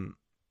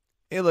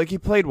 He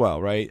played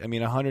well, right? I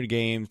mean, 100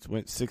 games,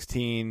 went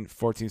 14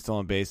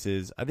 stolen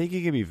bases. I think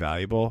he can be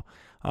valuable.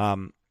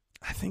 I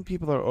think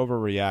people are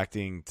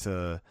overreacting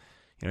to,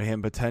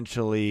 him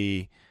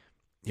potentially,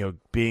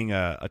 being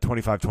a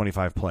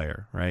 25-25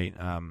 player, right?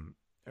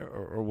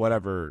 Or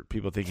whatever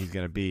people think he's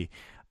going to be.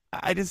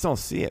 I just don't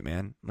see it,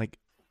 man. Like,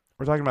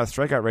 we're talking about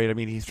strikeout rate. I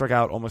mean, he struck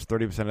out almost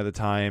 30% of the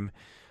time.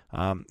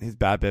 His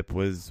BABIP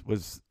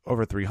was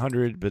over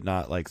 300, but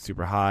not like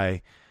super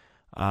high.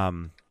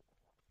 I'm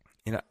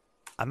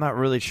not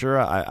really sure.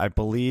 I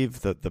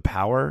believe that the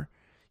power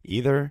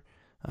either.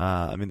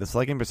 I mean, the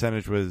slugging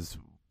percentage was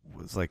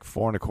like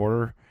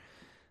 4.25.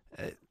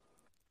 I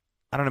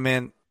don't know,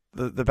 man.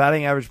 The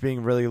batting average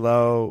being really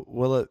low.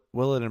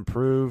 Will it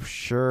improve?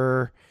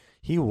 Sure.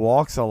 He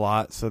walks a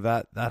lot, so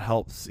that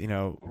helps.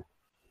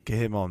 Get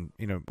him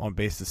on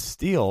base to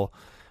steal.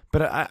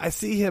 But I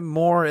see him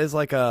more as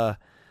like a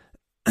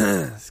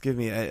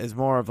as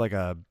more of like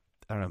a,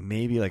 I don't know,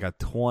 maybe like a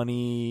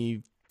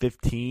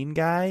 2015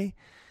 guy.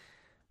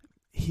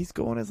 He's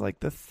going as like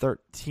the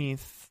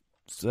 13th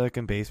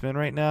second baseman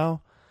right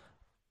now.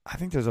 I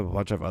think there's a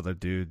bunch of other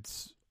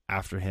dudes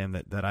after him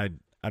that I'd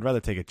rather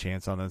take a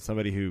chance on than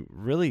somebody who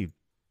really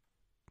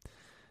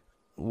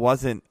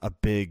wasn't a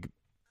big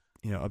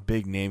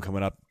name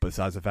coming up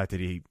besides the fact that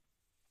he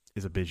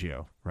is a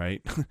Biggio,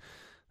 right?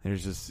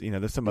 There's just,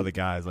 there's some other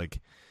guys like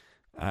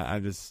I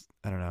don't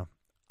know.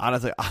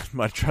 Honestly, I'd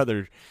much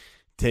rather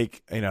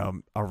take,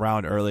 a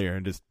round earlier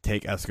and just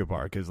take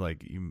Escobar because,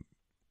 like,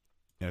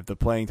 if the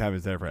playing time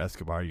is there for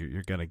Escobar,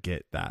 you're going to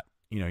get that.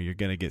 You're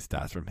going to get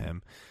stats from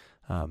him.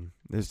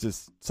 There's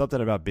just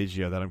something about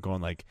Biggio that I'm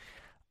going, like,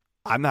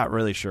 I'm not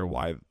really sure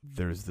why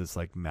there's this,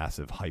 like,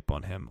 massive hype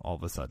on him all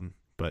of a sudden.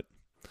 But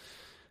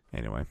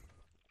anyway.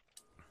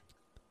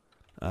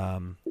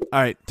 All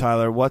right,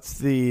 Tyler, what's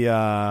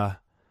your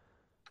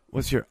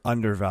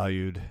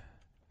undervalued?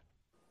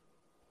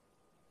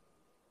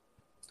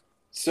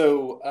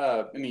 So,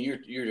 I mean,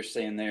 you're just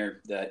saying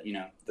there that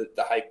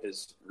the hype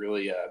is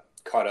really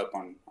caught up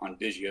on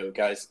Biggio,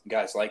 guys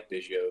like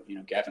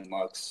Biggio, Gavin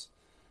Lux,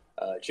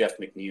 Jeff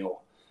McNeil,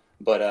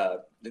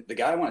 but the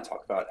guy I want to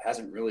talk about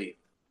hasn't really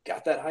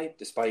got that hype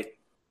despite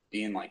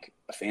being like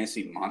a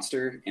fantasy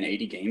monster in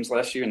 80 games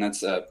last year, and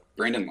that's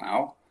Brandon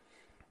Lau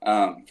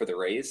for the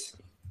Rays.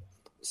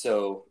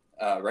 So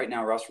right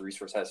now, Roster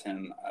Resource has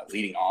him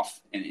leading off,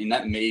 and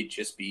that may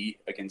just be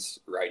against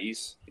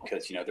righties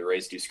because the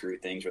Rays do screw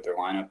things with their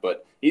lineup.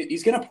 But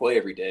he's going to play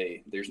every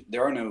day.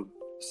 There are no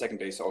second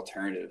base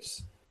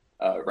alternatives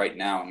right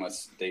now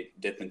unless they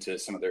dip into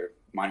some of their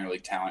minor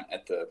league talent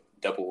at the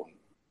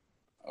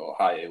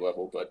high A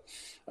level. But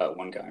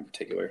one guy in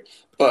particular.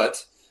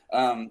 But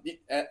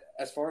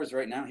as far as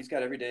right now, he's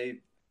got every day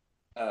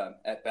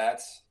at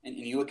bats, and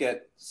you look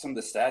at some of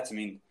the stats. I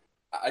mean,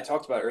 I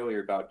talked about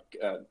earlier about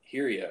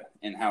Hiria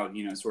and how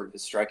sort of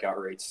his strikeout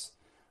rates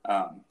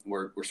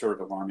were sort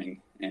of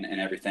alarming and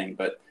everything.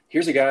 But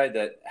here's a guy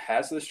that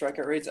has those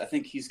strikeout rates. I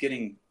think he's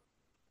getting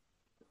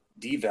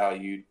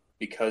devalued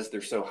because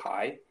they're so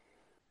high.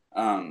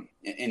 And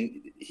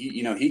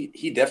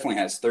he definitely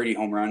has 30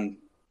 home run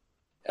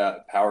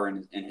power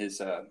in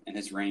his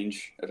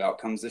range of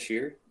outcomes this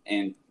year,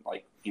 and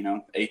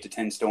 8 to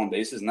 10 stolen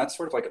bases, and that's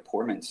sort of like a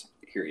poor man's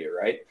Hiria,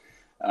 right?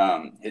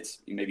 It's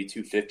maybe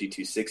 250,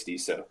 260.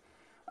 So,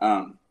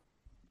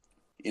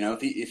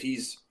 if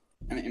he's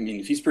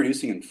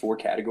producing in 4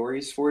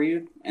 categories for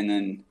you, and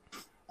then,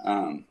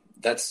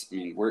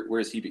 where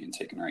is he being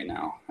taken right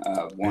now?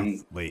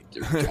 Almost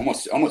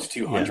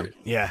 200.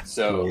 Yeah.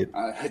 So,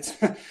 that's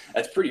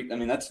pretty,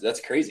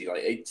 that's crazy.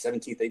 Like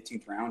 17th,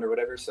 18th round or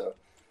whatever. So,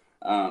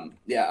 I'm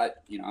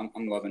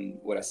loving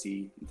what I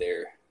see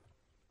there.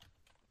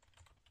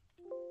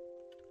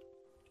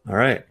 All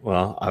right.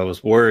 Well, I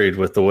was worried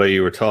with the way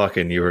you were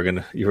talking. You were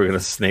gonna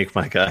snake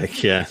my guy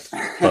again,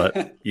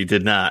 but you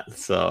did not.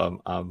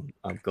 So I'm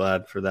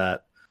glad for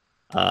that.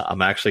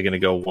 I'm actually going to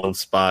go one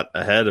spot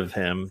ahead of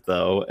him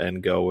though,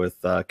 and go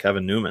with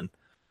Kevin Newman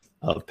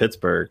of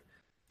Pittsburgh.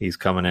 He's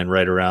coming in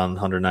right around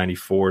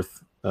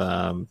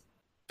 194th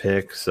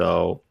pick.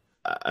 So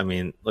I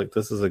mean,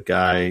 this is a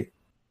guy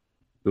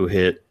who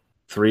hit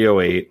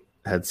 308.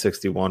 Had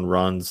 61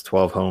 runs,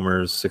 12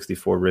 homers,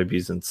 64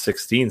 ribbies, and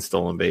 16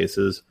 stolen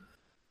bases.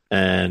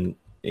 And,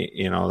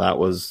 that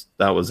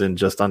was in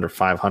just under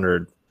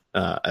 500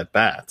 at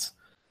bats.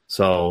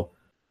 So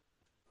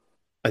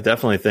I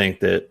definitely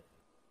think that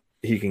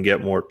he can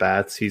get more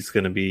bats. He's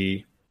going to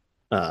be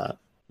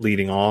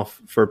leading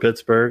off for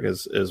Pittsburgh,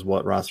 is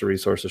what roster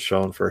resource has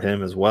shown for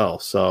him as well.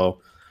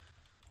 So,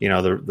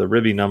 the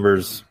Ribby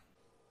numbers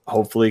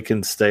hopefully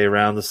can stay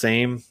around the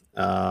same,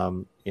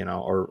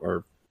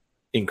 or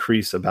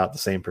increase about the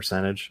same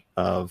percentage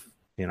of,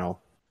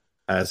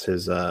 as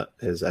his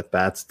at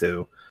bats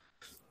do.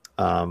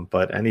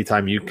 But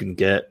anytime you can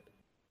get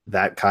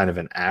that kind of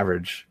an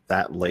average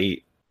that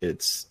late,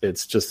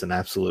 it's just an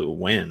absolute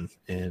win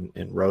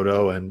in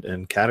roto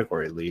and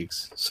category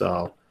leagues.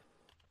 So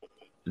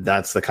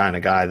that's the kind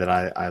of guy that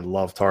I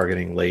love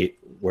targeting late,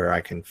 where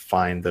I can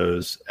find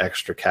those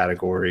extra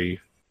category,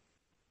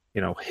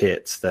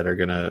 hits that are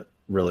going to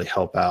really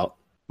help out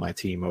my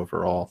team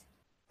overall.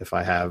 If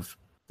I have,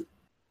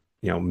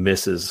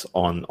 misses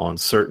on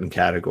certain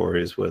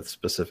categories with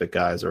specific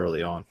guys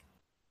early on.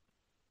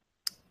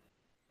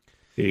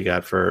 Who you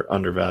got for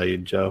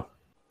undervalued, Joe?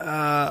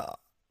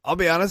 I'll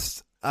be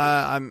honest.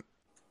 I've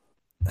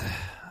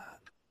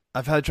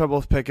had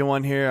trouble picking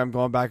one here. I'm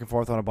going back and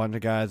forth on a bunch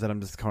of guys that I'm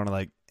just kind of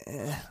like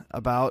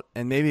about,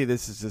 and maybe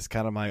this is just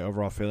kind of my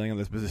overall feeling on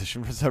this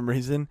position for some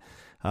reason.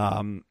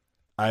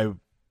 I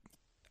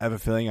have a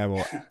feeling I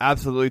will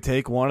absolutely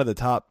take one of the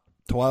top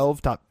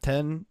 12, top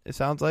 10. It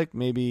sounds like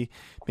maybe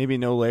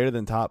no later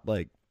than top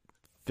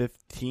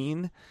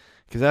 15,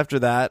 because after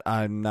that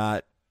I'm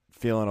not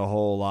feeling a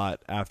whole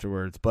lot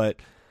afterwards.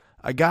 But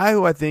a guy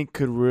who I think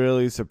could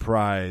really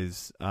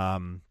surprise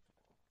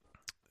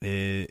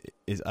is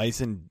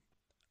Ison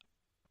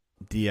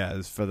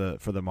Diaz for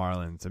the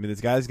Marlins. I mean,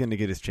 this guy's going to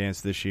get his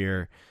chance this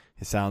year.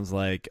 It sounds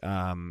like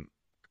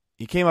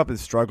he came up and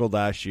struggled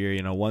last year.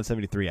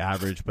 173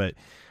 average, but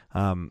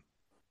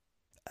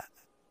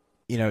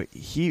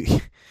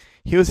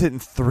he was hitting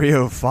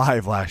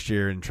 305 last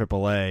year in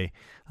AAA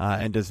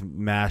and just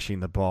mashing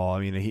the ball. I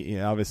mean, he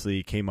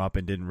obviously came up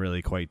and didn't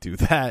really quite do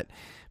that,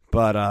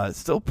 but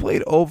still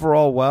played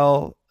overall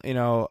well.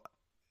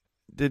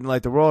 Didn't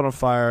light the world on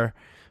fire,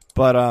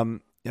 but I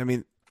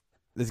mean,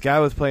 this guy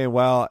was playing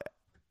well.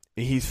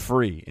 He's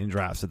free in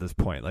drafts at this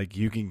point. Like,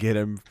 you can get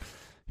him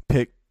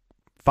pick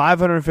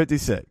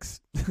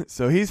 556.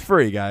 So he's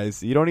free,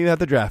 guys. You don't even have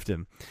to draft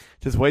him.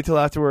 Just wait till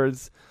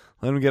afterwards.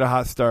 Let him get a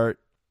hot start,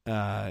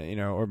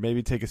 or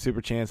maybe take a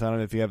super chance on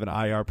him if you have an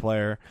IR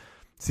player.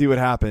 See what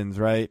happens,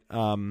 right?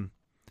 I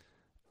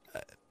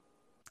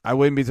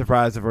wouldn't be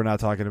surprised if we're not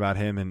talking about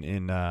him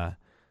in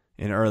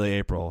early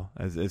April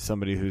as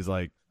somebody who's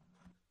like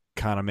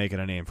kind of making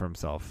a name for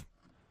himself.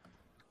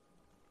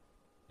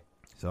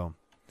 So,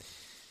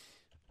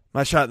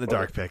 my shot in the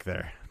dark pick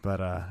there. But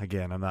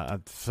again, I'm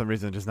for some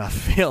reason just not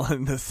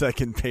feeling the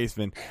second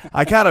baseman.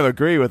 I kind of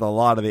agree with a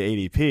lot of the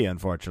ADP,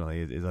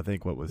 unfortunately, is I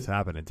think what was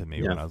happening to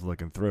me when I was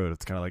looking through it.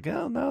 It's kind of like,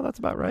 oh, no, that's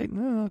about right.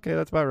 No, okay,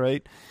 that's about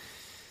right.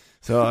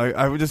 So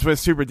I just went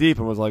super deep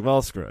and was like,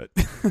 well, screw it.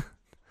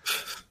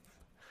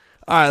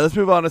 All right, let's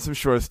move on to some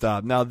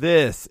shortstop. Now,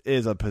 this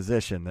is a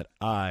position that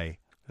I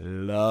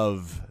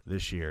love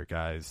this year,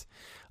 guys.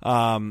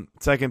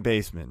 Second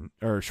baseman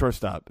or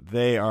shortstop,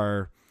 they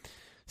are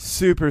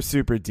super,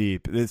 super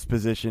deep. This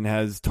position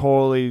has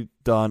totally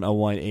done a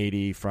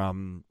 180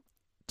 from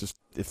just,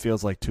 it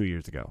feels like 2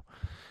 years ago.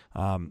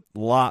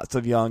 Lots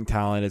of young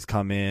talent has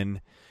come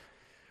in,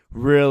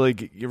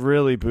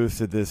 really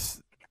boosted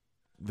this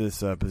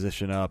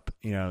position up.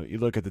 You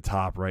look at the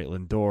top, right?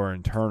 Lindor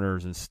and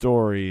Turners and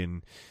Story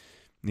and,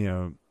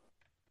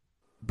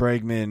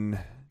 Bregman,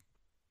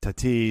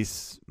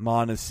 Tatis,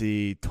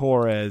 Mondesi,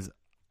 Torres.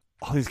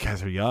 All these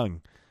guys are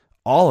young.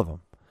 All of them.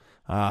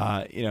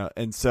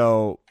 And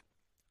so,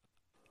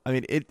 I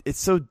mean,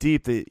 it's so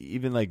deep that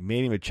even like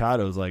Manny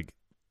Machado is like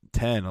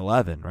 10,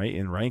 11, right,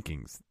 in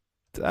rankings.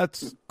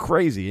 That's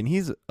crazy. And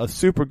he's a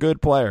super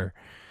good player.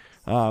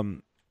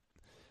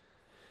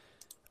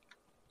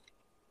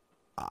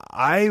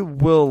 I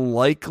will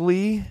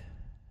likely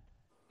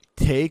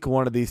take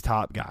one of these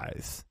top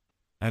guys.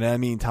 And I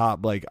mean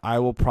top, like I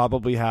will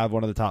probably have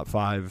one of the top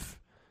 5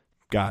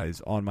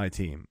 guys on my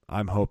team.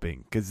 I'm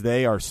hoping, because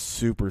they are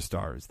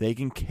superstars. They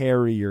can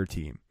carry your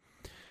team.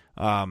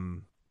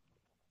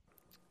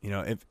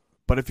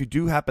 If you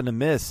do happen to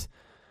miss,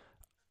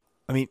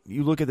 I mean,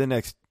 you look at the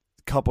next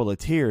couple of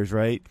tiers,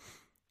 right?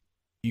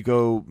 You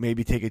go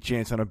maybe take a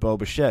chance on a Bo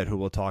Bichette, who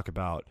we'll talk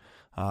about.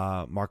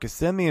 Marcus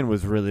Semien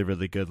was really,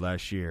 really good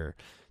last year.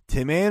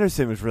 Tim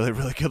Anderson was really,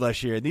 really good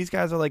last year. And these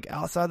guys are like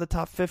outside the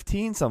top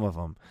 15, some of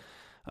them.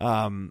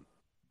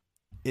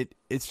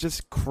 It's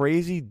just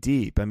crazy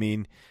deep. I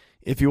mean,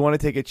 if you want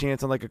to take a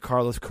chance on like a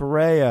Carlos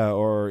Correa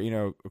or,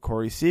 a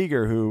Corey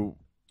Seager, who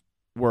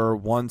were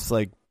once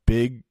like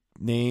big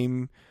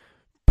name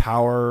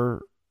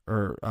power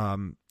or,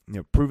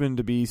 proven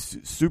to be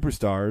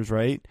superstars,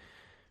 right?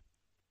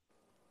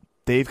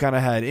 They've kind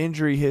of had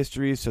injury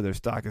histories, so their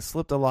stock has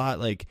slipped a lot.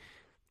 Like,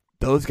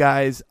 those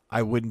guys,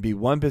 I wouldn't be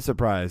one bit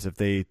surprised if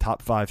they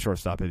top 5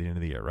 shortstop at the end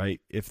of the year, right?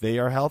 If they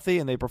are healthy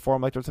and they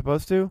perform like they're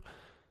supposed to,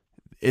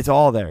 it's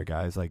all there,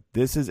 guys. Like,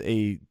 this is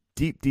a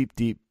deep, deep,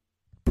 deep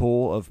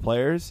pool of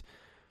players.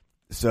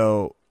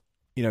 So,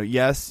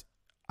 yes,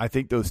 I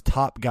think those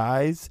top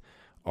guys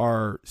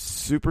are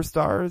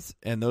superstars,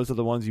 and those are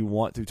the ones you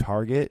want to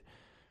target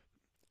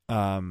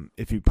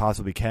if you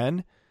possibly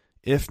can.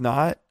 If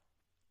not,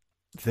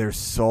 there's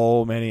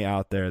so many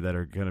out there that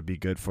are going to be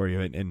good for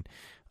you. And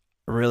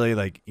really,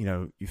 like,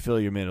 you fill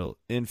your middle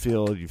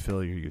infield, you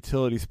fill your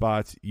utility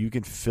spots. You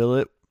can fill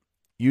it.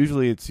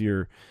 Usually it's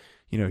you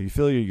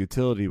fill your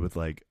utility with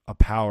like a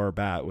power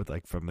bat with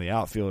like from the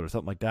outfield or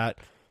something like that.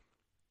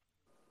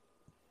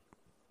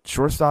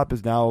 Shortstop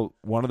is now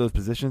one of those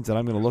positions that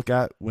I'm going to look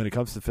at when it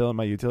comes to filling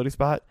my utility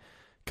spot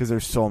because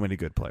there's so many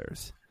good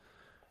players.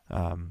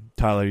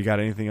 Tyler, you got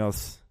anything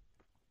else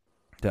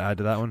to add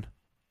to that one?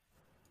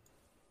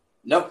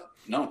 No.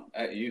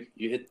 You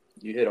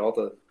hit all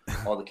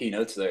the key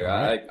notes there.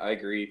 Right. I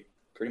agree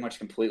pretty much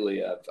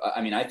completely.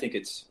 I think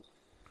it's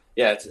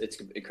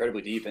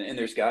incredibly deep, and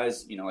there's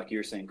guys, like you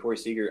were saying, Corey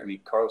Seager. I mean,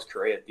 Carlos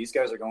Correa. These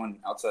guys are going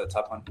outside the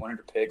top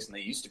 100 picks, and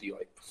they used to be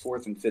like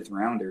 4th and 5th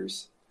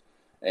rounders.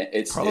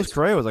 Carlos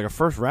Correa was like a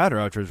first rounder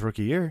after his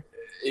rookie year.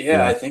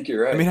 Yeah, I think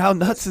you're right. I mean, how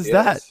nuts is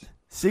that?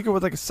 Seager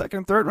was like a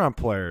 2nd, 3rd round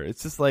player.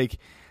 It's just like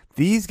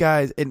these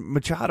guys, and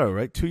Machado,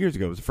 right? 2 years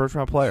ago was a 1st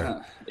round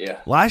player.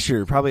 Yeah. Last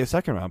year, probably a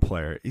 2nd round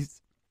player. He's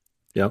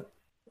Yep.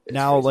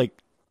 now crazy.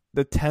 like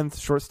the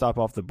 10th shortstop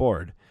off the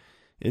board.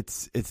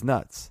 It's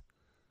nuts.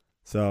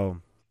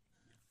 So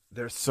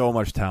there's so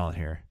much talent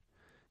here.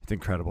 It's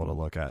incredible to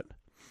look at.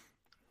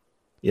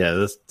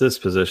 Yeah, this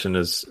position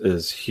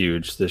is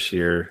huge this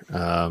year.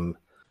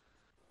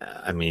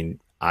 I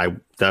mean, I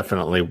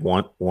definitely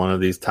want one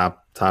of these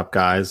top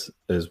guys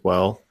as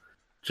well,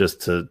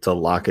 just to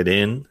lock it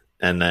in.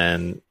 And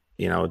then,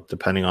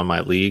 depending on my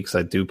leagues,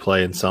 I do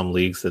play in some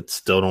leagues that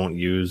still don't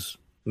use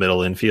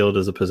middle infield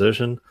as a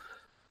position.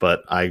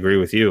 But I agree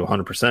with you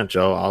 100%,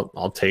 Joe.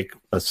 I'll take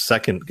a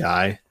second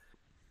guy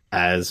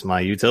as my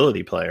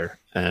utility player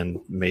and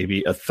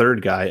maybe a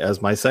third guy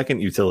as my second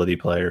utility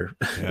player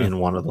in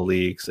one of the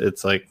leagues.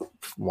 It's like,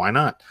 why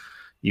not?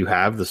 You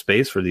have the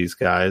space for these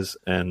guys,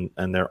 and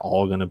they're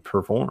all going to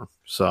perform.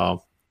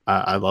 So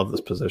I love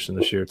this position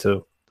this year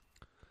too.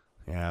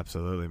 Yeah,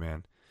 absolutely,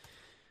 man.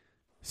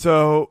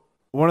 So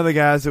one of the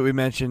guys that we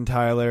mentioned,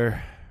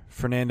 Tyler,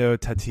 Fernando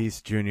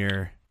Tatis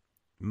Jr.,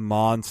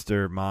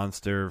 monster,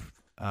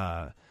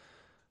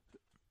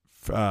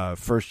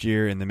 first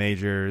year in the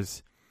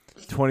majors,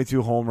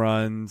 22 home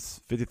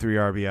runs, 53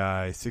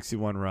 RBI,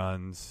 61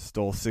 runs,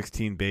 stole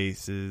 16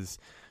 bases,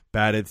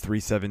 batted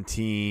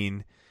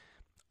 .317.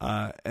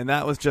 And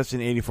that was just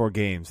in 84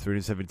 games,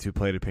 372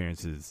 plate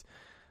appearances.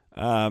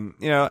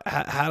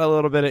 Had a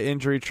little bit of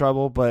injury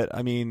trouble, but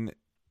I mean,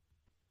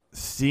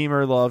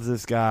 Steamer loves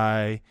this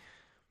guy.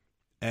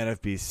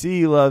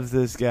 NFBC loves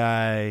this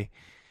guy.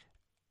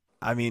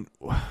 I mean,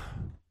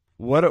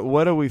 what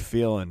are we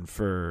feeling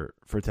for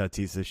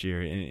Tatis this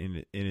year?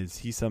 And is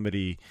he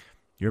somebody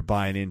you're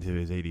buying into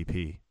his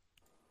ADP?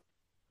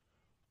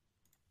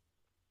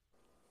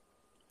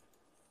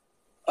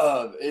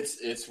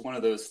 It's one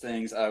of those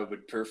things I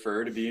would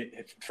prefer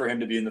for him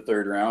to be in the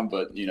 3rd round,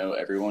 but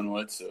everyone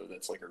would, so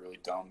that's like a really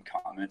dumb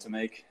comment to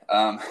make.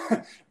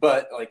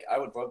 But like I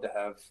would love to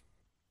have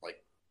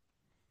like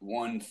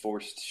one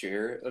forced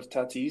share of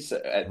Tatis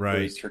at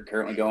where he's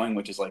currently going,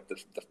 which is like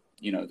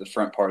the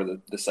front part of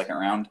the 2nd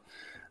round,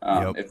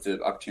 if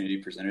the opportunity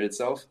presented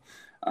itself.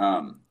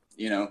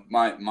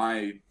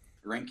 My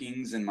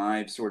rankings and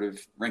my sort of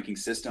ranking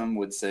system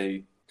would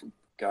say,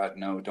 God,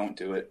 no, don't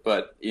do it.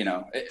 But,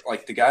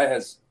 like the guy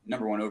has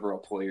number 1 overall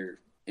player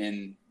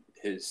in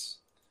his,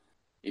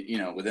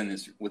 within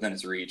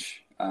his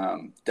reach.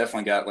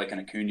 Definitely got like an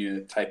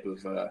Acuna type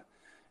of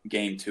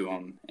game to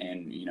him.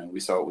 And, we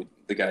saw what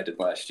the guy did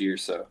last year.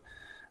 So,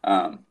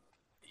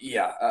 it's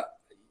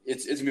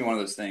going to be one of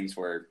those things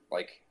where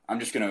like, I'm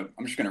just going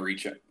to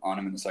reach on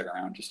him in the 2nd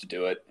round just to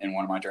do it in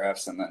one of my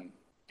drafts and then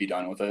be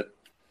done with it.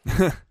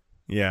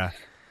 Yeah.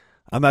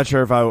 I'm not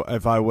sure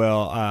if I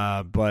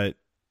will, but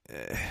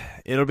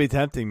it'll be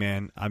tempting,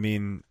 man. I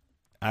mean,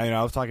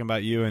 I was talking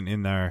about you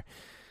in our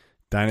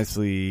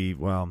dynasty.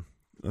 Well,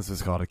 let's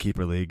just call it a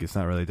keeper league. It's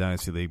not really a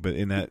dynasty league, but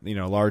in that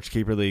large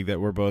keeper league that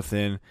we're both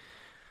in,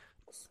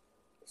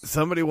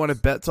 somebody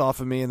wanted bets off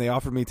of me, and they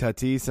offered me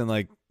Tatis and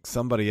like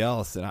somebody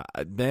else,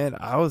 and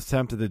I was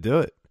tempted to do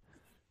it.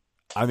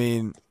 I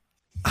mean,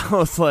 I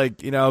was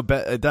like,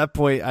 at that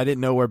point, I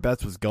didn't know where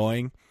Betts was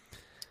going,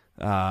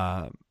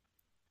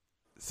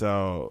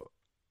 so.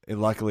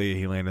 Luckily,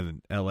 he landed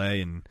in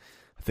L.A., and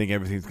I think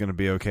everything's going to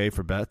be okay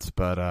for Betts.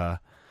 But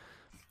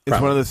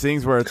it's one of those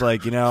things where it's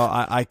like,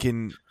 I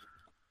think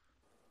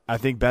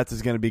Betts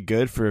is going to be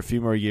good for a few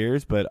more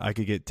years, but I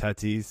could get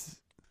Tatis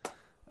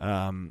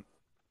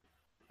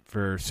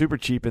for super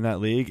cheap in that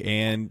league,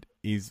 and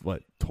he's,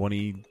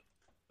 20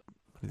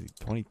 – is he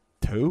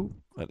 22?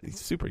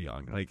 He's super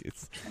young. Like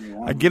it's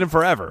 21. I get him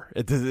forever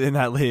in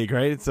that league,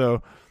 right?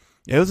 So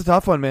it was a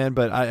tough one, man,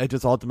 but I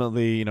just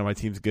ultimately, my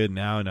team's good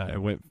now,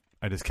 and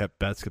I just kept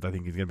Betts because I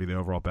think he's going to be the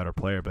overall better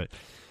player. But,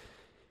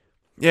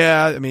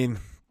 yeah, I mean,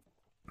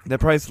 the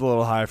price is a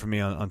little high for me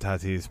on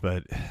Tatis.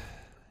 But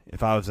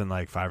if I was in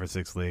like 5 or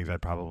 6 leagues,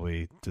 I'd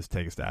probably just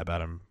take a stab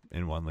at him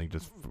in one league.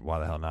 Just why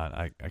the hell not?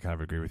 I kind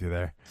of agree with you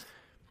there.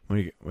 What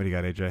do you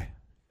got, AJ?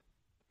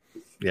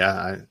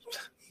 Yeah,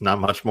 not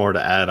much more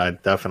to add. I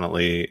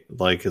definitely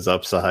like his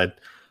upside,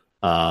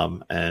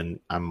 and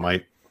I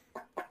might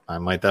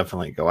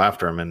definitely go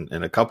after him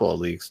in a couple of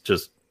leagues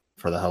just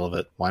for the hell of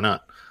it. Why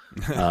not?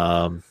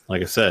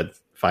 Like I said,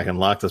 if I can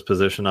lock this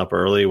position up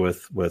early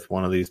with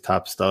one of these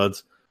top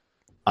studs,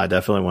 I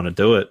definitely want to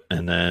do it,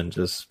 and then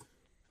just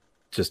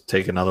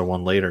take another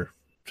one later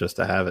just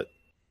to have it.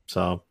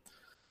 So,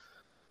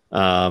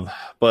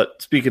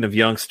 but speaking of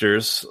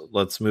youngsters,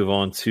 let's move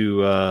on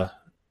to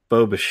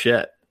Bo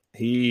Bichette.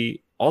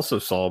 He also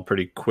saw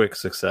pretty quick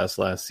success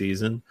last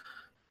season.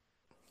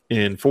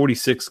 In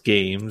 46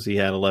 games, he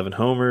had 11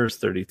 homers,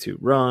 32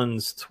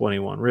 runs,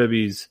 21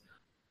 ribbies,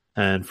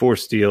 and 4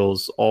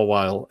 steals, all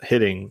while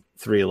hitting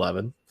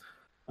 .311.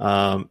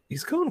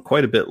 He's going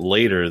quite a bit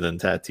later than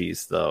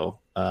Tatis, though.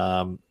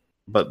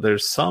 But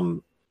there's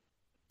some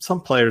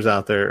players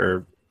out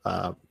there,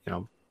 or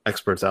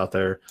experts out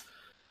there,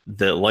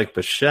 that like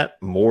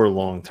Bichette more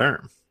long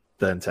term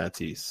than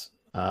Tatis.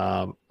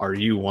 Are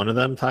you one of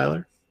them,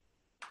 Tyler?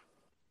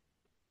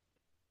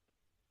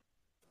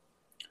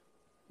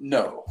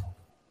 No,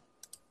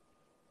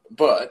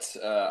 but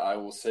I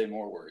will say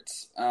more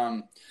words.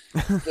 So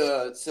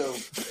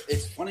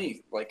it's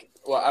funny.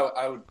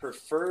 I would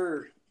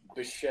prefer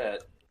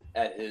Bichette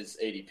at his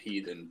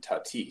ADP than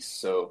Tatis.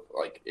 So,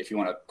 if you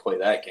want to play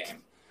that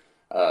game,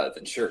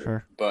 then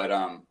sure. But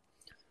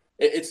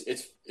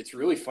it's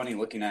really funny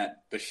looking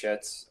at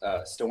Bichette's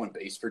stolen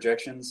base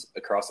projections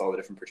across all the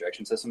different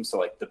projection systems.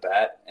 So, the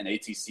BAT and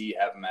ATC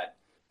have him at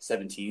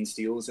 17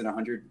 steals in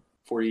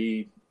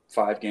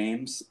 145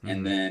 games,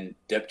 and then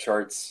depth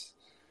charts,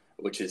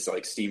 which is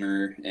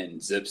Steamer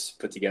and Zips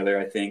put together,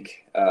 I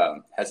think,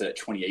 has it at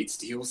 28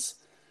 steals.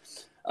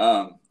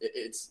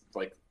 It's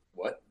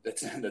what?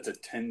 That's a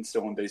 10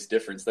 stolen base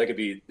difference. That could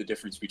be the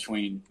difference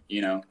between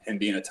him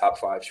being a top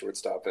 5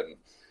 shortstop and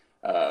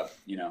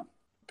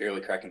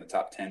barely cracking the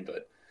top 10.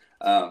 But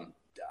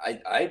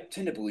I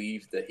tend to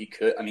believe that he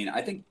could. I mean,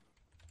 I think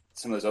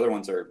some of those other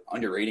ones are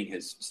underrating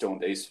his stolen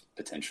base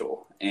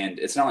potential, and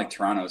it's not like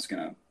Toronto's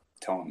going to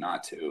tell him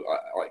not to.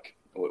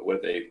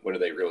 What are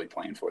they really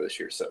playing for this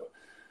year? So,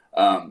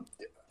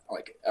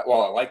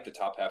 while I like the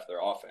top half of their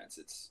offense,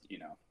 it's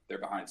they're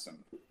behind some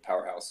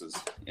powerhouses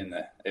in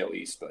the AL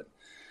East, but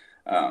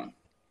I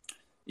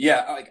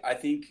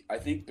think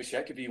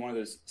Bichette could be one of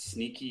those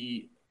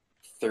sneaky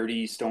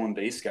 30 stolen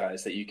base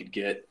guys that you could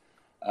get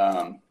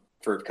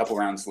for a couple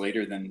rounds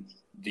later than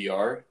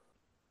VR.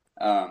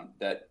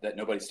 That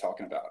nobody's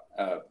talking about,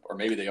 or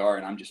maybe they are,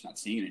 and I'm just not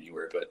seeing it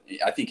anywhere. But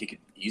I think he could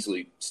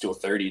easily steal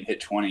 30 and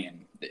hit 20,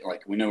 and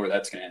we know where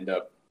that's going to end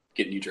up,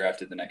 getting you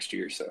drafted the next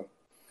year. So,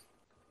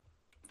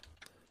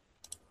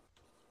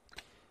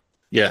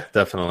 yeah,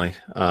 definitely.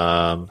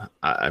 I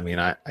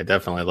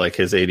definitely like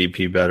his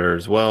ADP better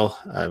as well.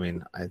 I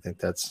mean, I think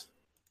that's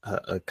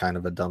a kind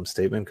of a dumb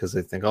statement because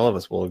I think all of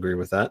us will agree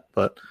with that.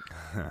 But,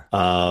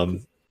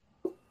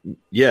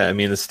 yeah, I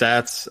mean, the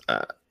stats,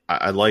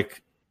 I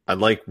like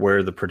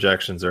where the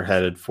projections are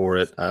headed for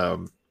it.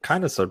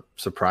 Kind of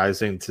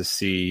surprising to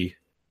see,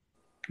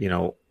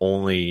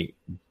 only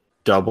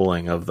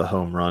doubling of the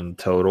home run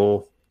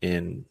total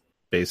in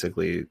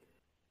basically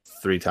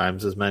 3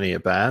 times as many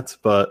at bats.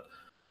 But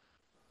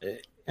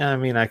I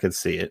mean, I could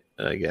see it,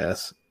 I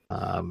guess.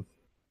 I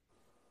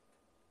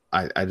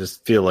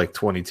just feel like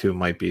 22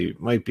 might be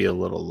a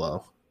little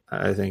low.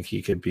 I think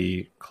he could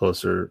be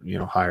closer,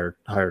 higher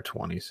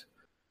 20s.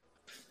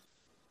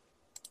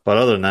 But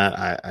other than that,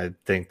 I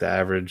think the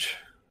average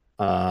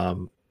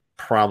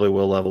probably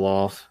will level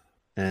off.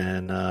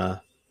 And,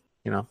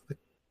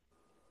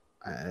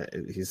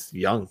 he's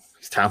young,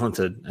 he's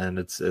talented, and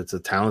it's a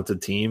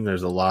talented team.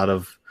 There's a lot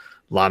of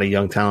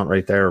young talent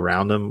right there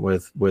around him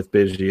with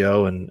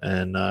Biggio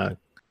and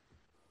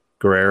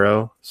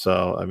Guerrero.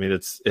 So, I mean,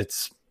 it's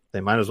they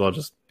might as well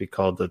just be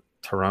called the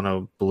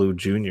Toronto Blue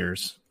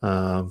Juniors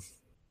and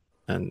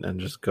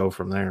just go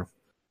from there.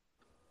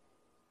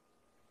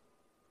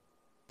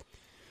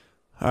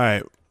 All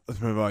right, let's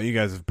move on. You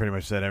guys have pretty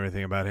much said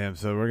everything about him,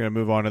 so we're going to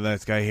move on to the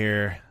next guy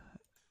here.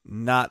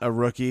 Not a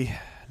rookie,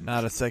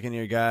 not a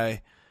second-year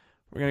guy.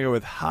 We're going to go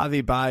with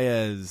Javi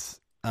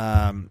Baez,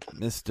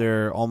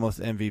 Mr.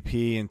 Almost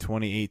MVP in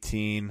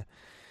 2018.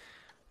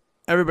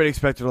 Everybody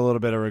expected a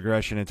little bit of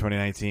regression in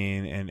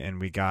 2019, and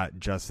we got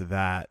just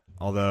that.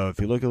 Although,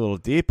 if you look a little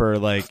deeper,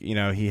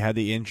 he had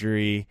the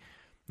injury.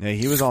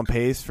 He was on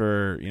pace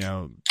for,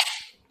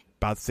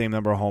 about the same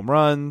number of home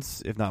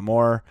runs, if not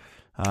more.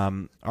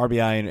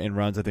 RBI and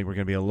runs, I think, were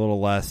going to be a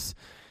little less.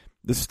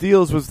 The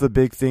steals was the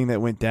big thing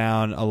that went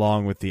down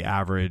along with the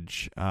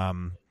average. He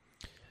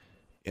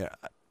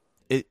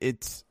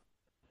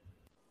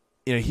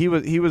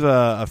was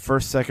a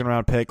first, second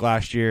round pick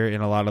last year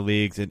in a lot of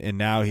leagues, and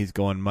now he's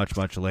going much,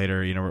 much later.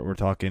 We're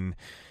talking,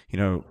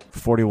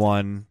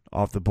 41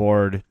 off the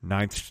board,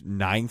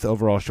 ninth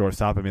overall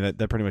shortstop. I mean,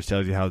 that pretty much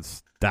tells you how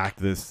stacked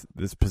this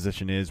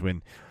position is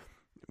when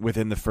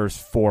within the first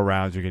 4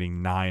 rounds you're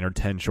getting 9 or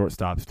 10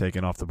 shortstops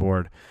taken off the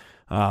board.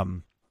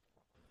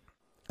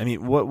 I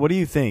mean, what do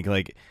you think?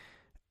 Like,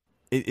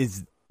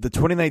 is the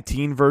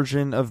 2019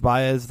 version of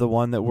Baez the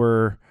one that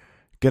we're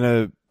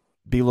gonna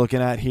be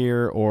looking at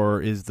here,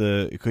 or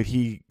could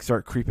he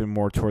start creeping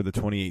more toward the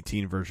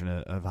 2018 version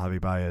of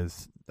Javi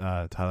Baez?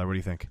 Tyler, what do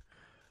you think?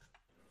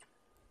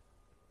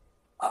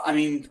 I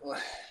mean,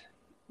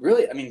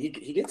 really, I mean,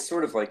 he gets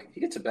sort of like, he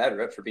gets a bad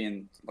rep for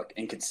being like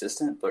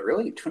inconsistent, but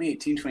really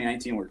 2018,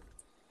 2019 were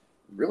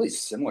really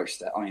similar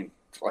stats. I mean,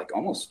 like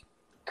almost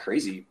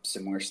crazy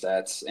similar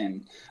stats.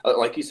 And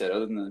like you said,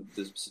 other than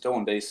the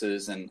stolen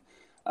bases and,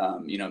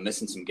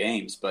 missing some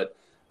games, but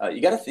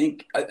you got to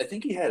think, I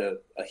think he had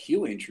a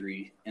heel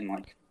injury in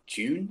like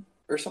June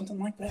or something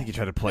like that. I think he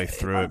tried to play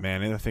through it,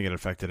 man. I think it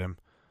affected him.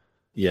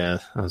 Yeah,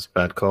 that was a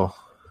bad call.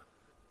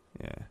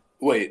 Yeah.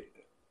 Wait.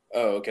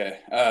 Oh, okay.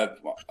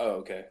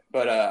 Okay.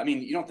 But, I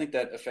mean, you don't think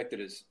that affected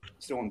his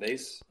stolen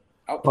base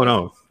output?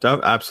 Oh,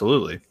 no.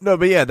 Absolutely. No,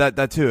 but yeah,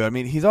 that too. I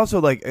mean, he's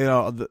also like, he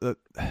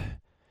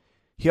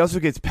also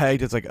gets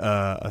pegged as like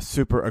a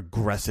super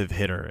aggressive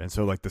hitter. And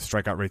so like the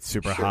strikeout rate's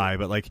super high.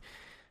 But like,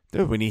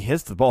 dude, when he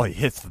hits the ball, he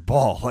hits the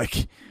ball.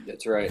 Like,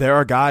 that's right. There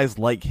are guys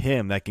like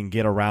him that can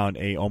get around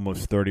a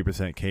almost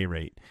 30% K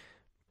rate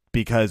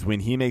because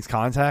when he makes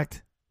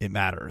contact, it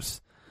matters.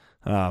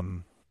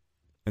 And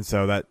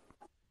so that,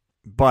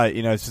 but,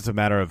 it's just a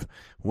matter of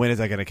when is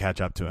that going to catch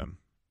up to him?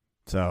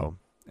 So,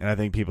 and I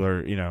think people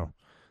are,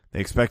 they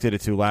expected it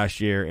to last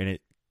year, and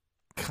it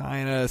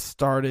kind of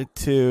started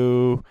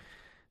to.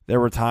 There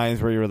were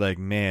times where you were like,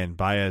 man,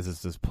 Baez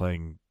is just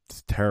playing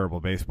terrible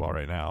baseball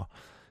right now.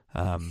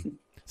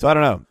 So I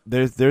don't know.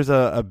 There's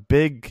a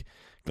big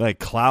like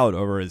cloud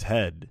over his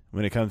head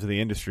when it comes to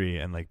the industry,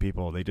 and like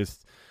people, they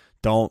just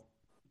don't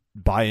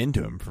buy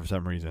into him for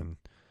some reason.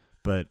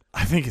 But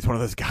I think he's one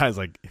of those guys,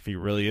 like, if he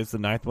really is the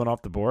ninth one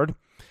off the board,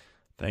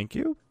 thank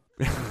you.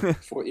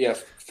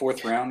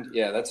 Fourth round.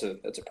 Yeah, that's a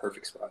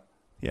perfect spot.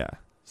 Yeah,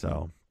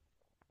 so,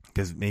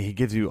 because he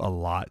gives you a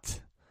lot.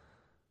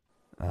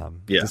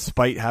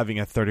 Despite having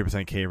a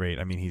 30% K rate,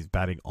 I mean, he's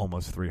batting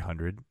almost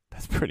 300.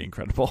 That's pretty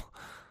incredible.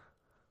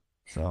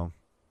 So.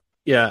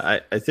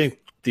 Yeah, I think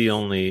the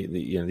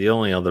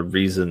only other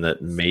reason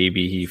that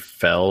maybe he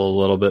fell a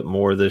little bit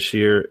more this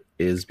year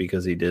is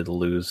because he did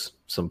lose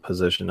some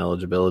position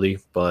eligibility,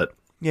 but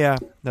yeah,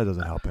 that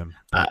doesn't help him.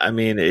 I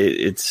mean,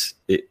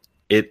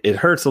 it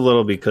hurts a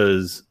little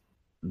because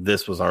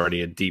this was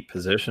already a deep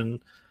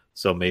position,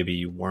 so maybe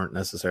you weren't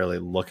necessarily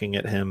looking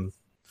at him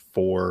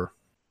for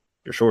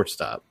your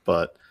shortstop,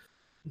 but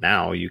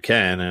now you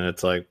can, and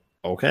it's like,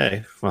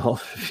 okay,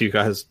 well, if you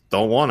guys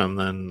don't want him,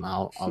 then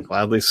I'll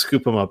gladly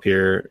scoop him up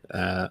here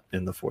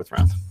in the fourth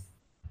round.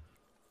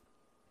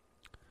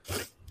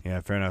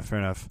 Yeah, fair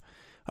enough.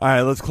 All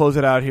right, let's close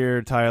it out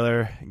here,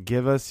 Tyler.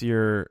 Give us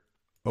your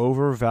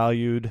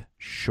overvalued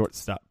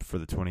shortstop for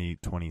the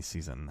 2020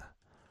 season.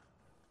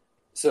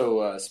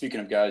 So, speaking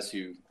of guys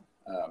who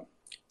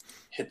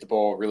hit the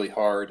ball really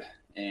hard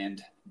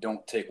and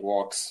don't take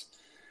walks,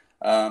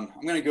 I'm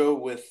going to go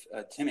with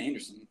Tim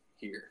Anderson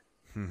here.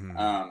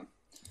 Mm-hmm.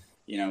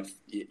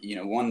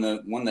 Won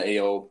the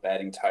AL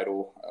batting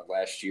title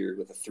last year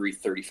with a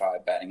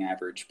 .335 batting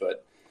average,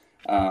 but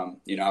I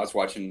was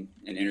watching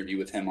an interview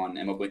with him on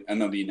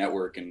MLB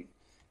Network, and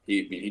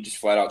he just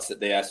flat out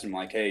said, they asked him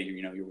like, hey,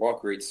 your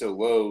walk rate's so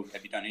low.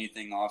 Have you done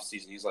anything off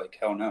season? He's like,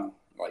 hell no.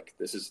 Like,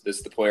 this is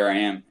the player I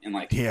am. And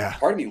like, yeah,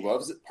 part of me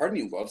loves it. Part of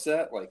me loves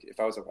that. Like, if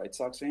I was a White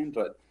Sox fan,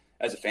 but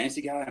as a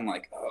fantasy guy, I'm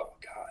like, oh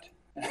God.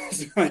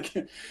 It's like,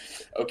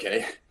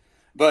 okay.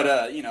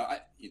 But,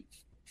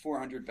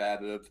 400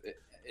 BABIP.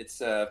 It's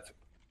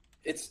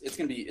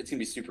gonna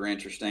be super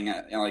interesting.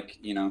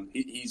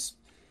 He's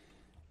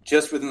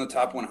just within the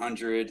top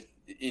 100,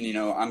 and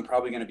I'm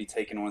probably gonna be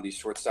taking one of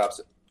these shortstops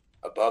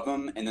above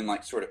him, and then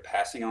like sort of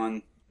passing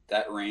on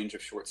that range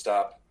of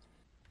shortstop,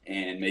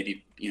 and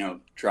maybe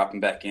dropping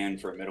back in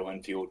for a middle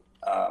infield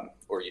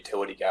or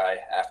utility guy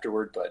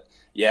afterward. But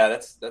yeah,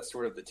 that's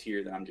sort of the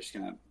tier that I'm just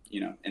gonna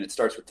and it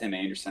starts with Tim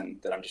Anderson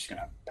that I'm just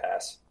gonna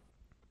pass.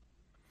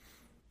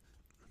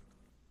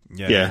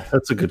 Yeah,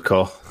 that's a good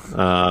call.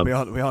 We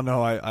all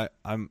know I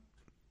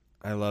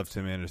love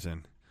Tim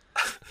Anderson.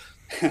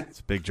 It's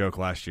a big joke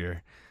last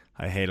year.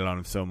 I hated on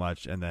him so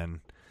much, and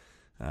then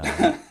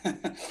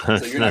so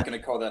you're not going to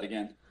call that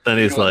again. Then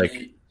he's like,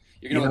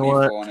 you're going to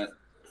let me fall on it.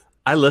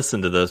 I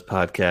listen to those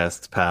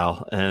podcasts,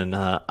 pal, and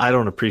I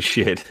don't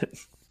appreciate it.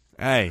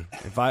 Hey,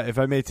 if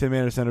I made Tim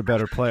Anderson a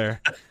better player,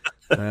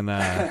 then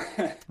I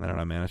don't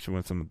know, man. I should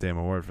win some damn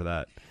award for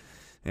that.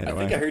 Anyway. I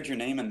think I heard your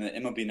name in the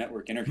MLB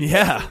Network interview.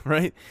 Yeah,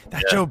 right?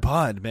 That Joe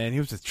Bud, man, he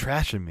was just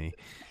trashing me.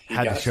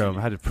 I had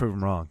to prove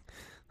him wrong.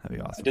 That'd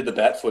be awesome. I did the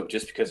bat flip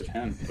just because of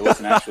him. It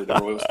wasn't actually the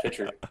Royals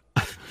pitcher.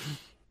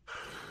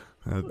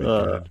 That'd be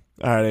good.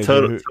 All right,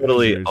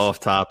 totally off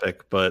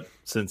topic, but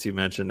since you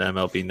mentioned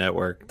MLB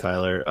Network,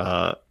 Tyler,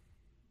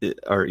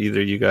 are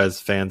either you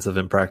guys fans of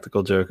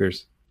Impractical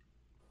Jokers?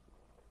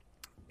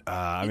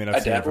 I mean,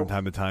 I've seen it from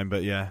time to time,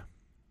 but yeah.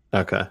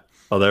 Okay.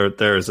 Well,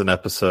 there is an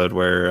episode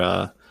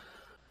where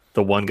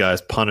the one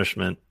guy's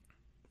punishment.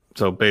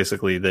 So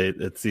basically,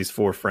 it's these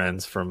four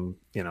friends from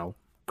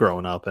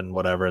growing up and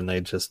whatever, and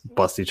they just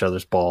bust each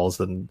other's balls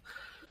and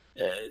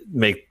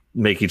make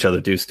each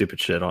other do stupid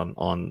shit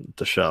on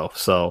the show.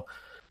 So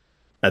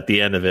at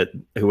the end of it,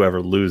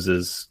 whoever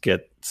loses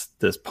gets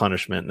this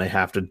punishment, and they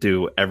have to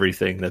do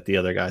everything that the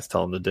other guys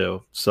tell them to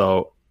do.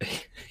 So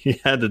he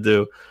had to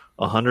do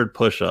 100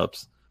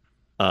 push-ups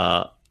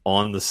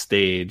on the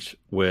stage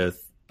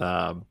with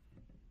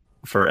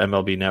for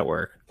MLB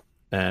Network,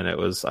 and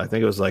I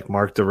think it was like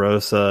Mark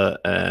DeRosa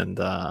and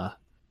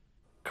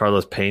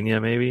Carlos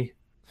Pena maybe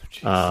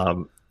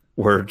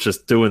were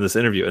just doing this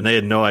interview, and they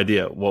had no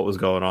idea what was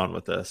going on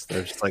with this.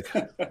 They're just like,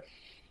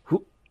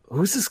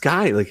 who's this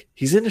guy? Like,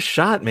 he's in a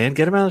shot, man.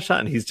 Get him out of the shot.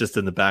 And he's just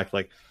in the back,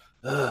 like,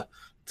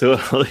 doing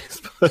all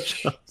these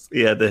push-ups.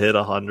 He had to hit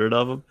 100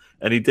 of them,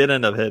 and he did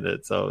end up hitting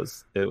it. So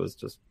it was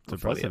just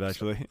impressive,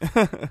 actually.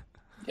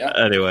 Yeah.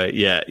 Anyway,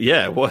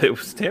 yeah. Well, it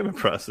was damn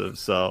impressive.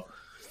 So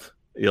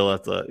you'll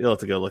have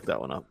to go look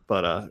that one up.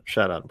 But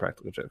shout out to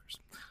Practical Jokers.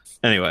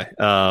 Anyway,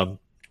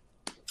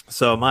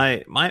 so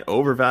my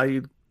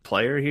overvalued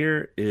player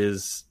here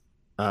is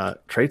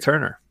Trey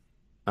Turner.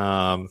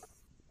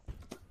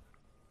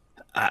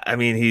 I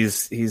mean,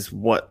 he's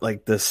what,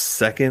 like the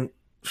second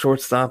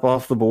shortstop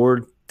off the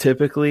board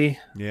typically.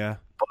 Yeah.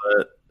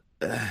 But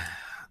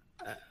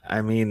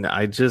I mean,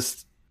 I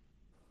just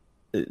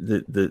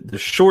the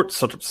short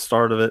sort of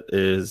start of it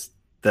is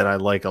that I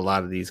like a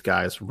lot of these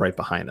guys right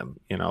behind him.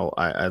 You know,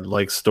 I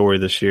like Story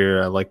this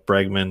year. I like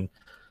Bregman.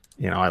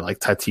 You know, I like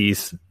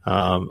Tatis.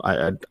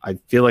 I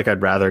feel like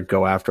I'd rather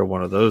go after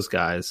one of those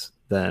guys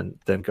than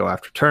go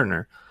after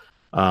Turner.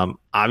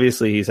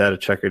 Obviously, he's had a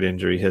checkered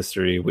injury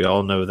history. We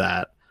all know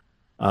that.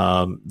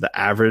 The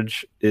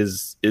average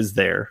is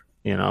there.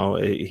 You know,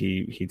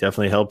 he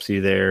definitely helps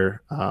you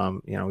there.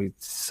 You know, he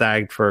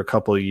sagged for a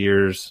couple of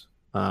years,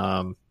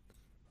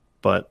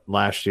 but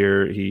last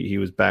year he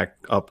was back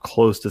up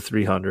close to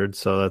 300,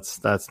 so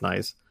that's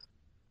nice.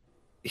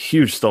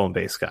 Huge stolen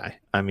base guy.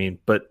 I mean,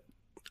 but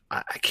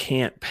I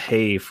can't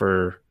pay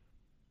for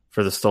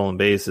the stolen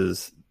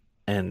bases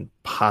and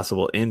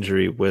possible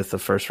injury with a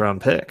first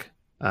round pick.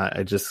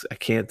 I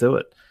can't do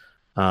it.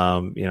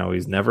 You know,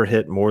 he's never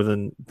hit more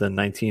than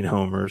 19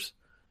 homers,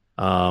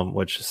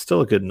 which is still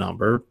a good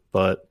number,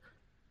 but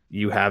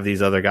you have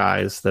these other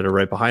guys that are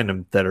right behind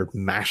him that are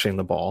mashing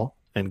the ball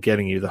and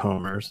getting you the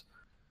homers,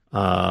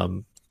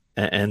 and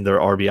their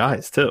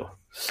RBIs too.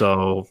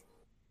 So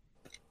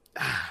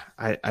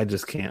I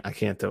just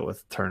can't do it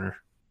with Turner.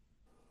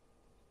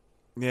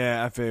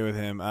 Yeah, I feel with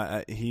him.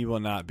 He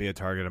will not be a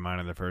target of mine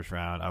in the first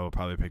round. I will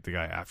probably pick the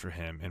guy after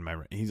him in my.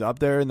 He's up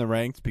there in the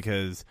ranks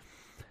because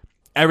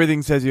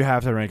everything says you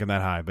have to rank him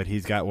that high, but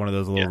he's got one of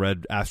those little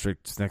red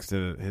asterisks next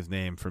to his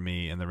name for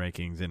me in the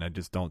rankings, and I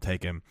just don't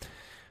take him.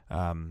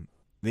 The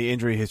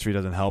injury history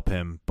doesn't help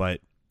him,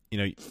 but you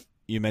know,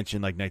 you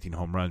mentioned like 19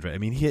 home runs, right? I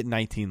mean, he hit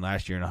 19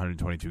 last year in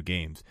 122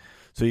 games,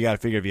 so you got to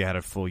figure if he had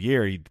a full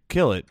year, he'd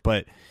kill it.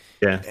 But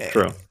yeah,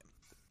 true.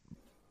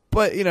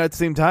 But, you know, at the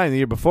same time, the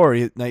year before,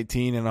 he hit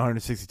 19 in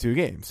 162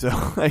 games. So,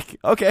 like,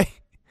 okay,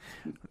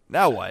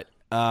 now what?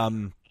 Yeah,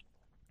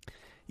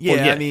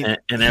 I mean...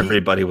 And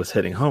everybody was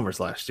hitting homers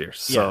last year.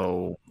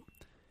 So,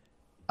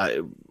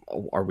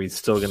 are we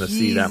still going to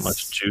see that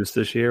much juice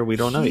this year? We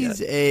don't know yet.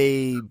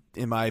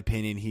 In my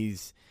opinion,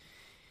 he's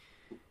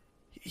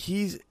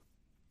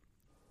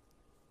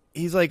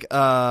like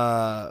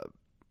a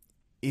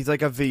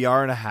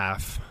VR and a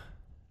half,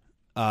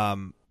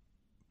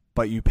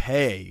 but you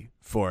pay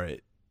for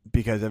it.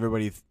 Because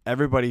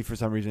everybody for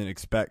some reason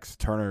expects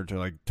Turner to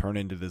like turn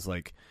into this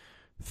like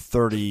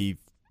 30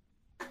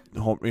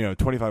 home,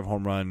 25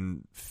 home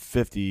run,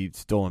 50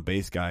 stolen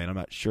base guy, and I'm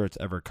not sure it's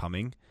ever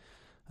coming.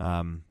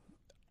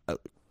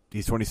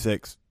 He's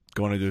 26,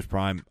 going into his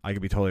prime. I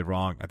could be totally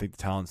wrong. I think the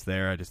talent's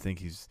there. I just think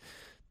he's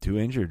too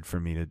injured for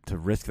me to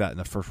risk that in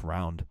the first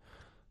round.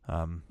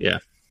 Yeah.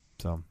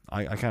 So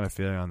I kind of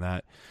feel on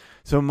that.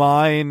 So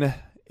mine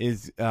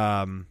is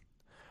Marcus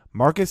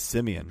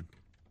Semien.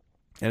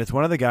 And it's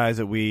one of the guys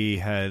that we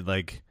had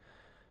like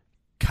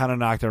kind of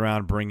knocked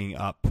around bringing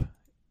up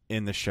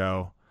in the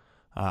show.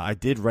 I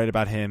did write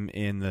about him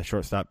in the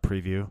shortstop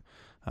preview.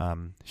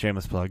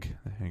 Shameless plug.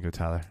 There you go,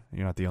 Tyler.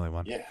 You're not the only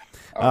one. Yeah.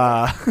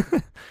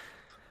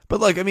 But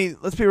look, I mean,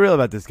 let's be real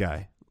about this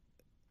guy.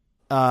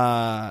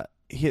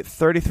 He hit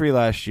 33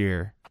 last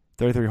year,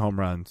 33 home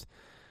runs.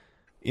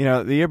 You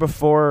know, the year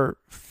before,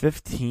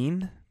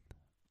 15.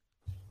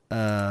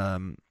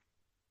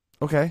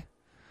 Okay.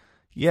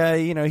 Yeah,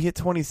 you know, he hit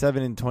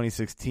 27 in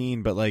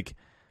 2016, but like,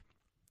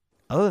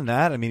 other than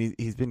that, I mean,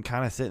 he's been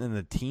kind of sitting in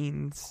the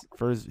teens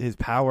for his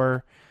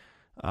power.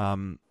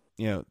 You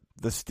know,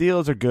 the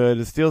steals are good.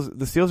 The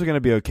steals are going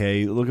to be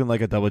okay. Looking like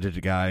a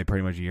double-digit guy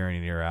pretty much year in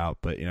and year out,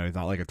 but you know, he's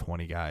not like a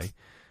 20 guy.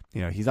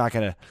 You know, he's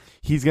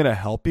going to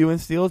help you in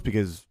steals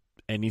because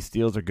any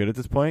steals are good at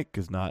this point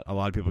because not a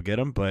lot of people get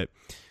them, but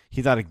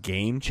he's not a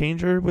game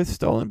changer with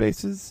stolen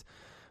bases.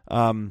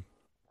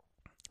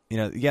 You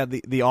know, yeah,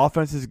 the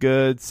offense is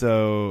good,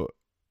 so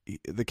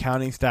the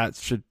counting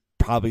stats should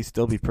probably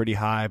still be pretty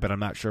high, but I'm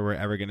not sure we're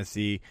ever going to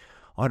see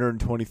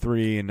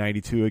 123 and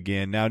 92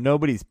 again. Now,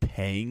 nobody's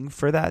paying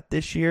for that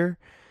this year.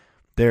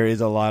 There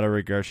is a lot of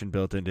regression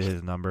built into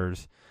his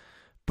numbers,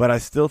 but I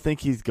still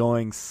think he's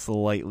going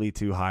slightly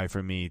too high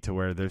for me to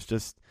where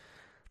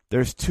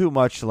there's too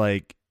much,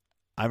 like,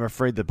 I'm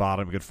afraid the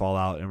bottom could fall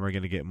out and we're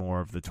going to get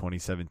more of the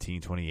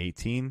 2017,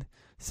 2018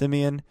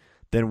 Simeon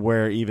than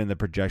where even the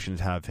projections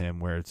have him,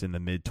 where it's in the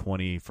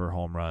mid-20 for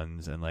home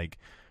runs and, like,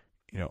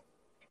 you know,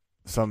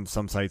 some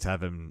sites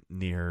have him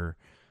near,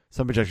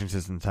 some projection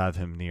systems have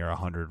him near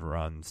 100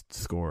 runs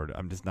scored.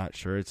 I'm just not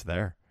sure it's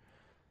there.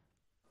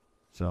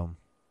 So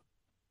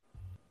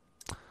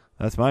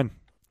that's mine.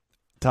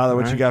 Tyler,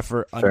 what you got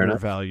for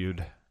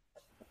undervalued?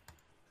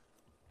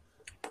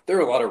 There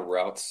are a lot of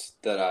routes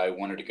that I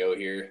wanted to go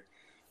here.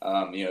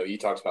 You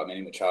talked about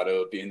Manny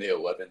Machado being the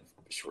 11th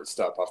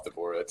shortstop off the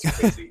board. That's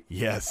crazy.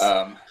 Yes.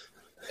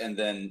 And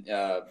then,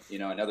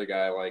 another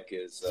guy I like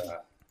is,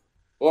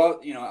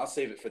 I'll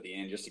save it for the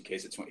end just in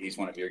case he's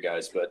one of your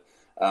guys. But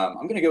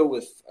I'm going to go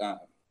with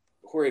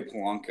Jorge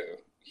Polanco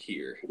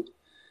here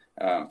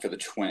for the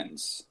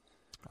Twins.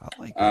 I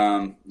like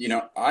that.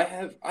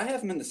 I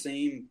have him in the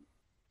same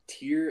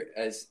tier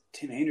as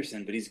Tim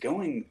Anderson, but he's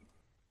going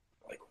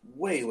like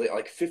way late,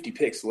 like 50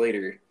 picks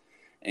later,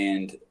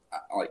 and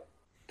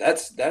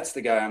that's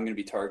the guy I'm going to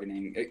be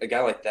targeting. A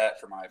guy like that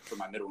for my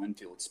middle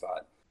infield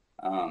spot.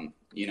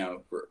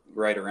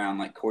 Right around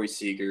like Corey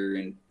Seager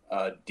and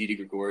Didi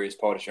Gregorius,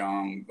 Paul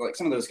DeJong, like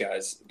some of those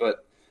guys.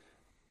 But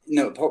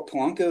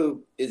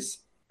Polanco is,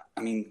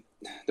 the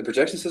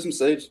projection system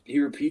says he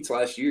repeats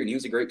last year, and he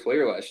was a great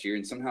player last year,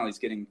 and somehow he's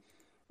getting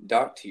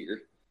docked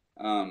here.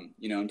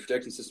 And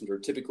projection systems are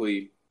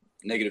typically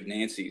negative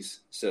Nancy's,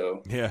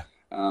 so yeah,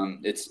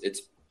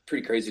 it's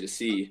pretty crazy to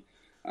see.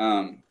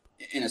 And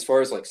as far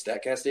as like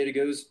StatCast data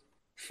goes,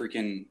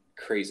 freaking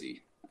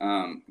crazy.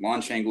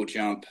 Launch angle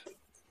jump,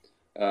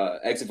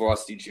 exit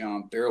velocity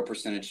jump, barrel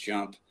percentage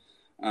jump.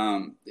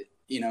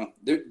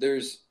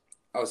 There's.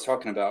 I was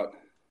talking about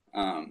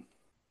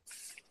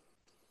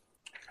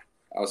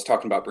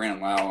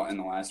Brandon Lau in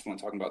the last one,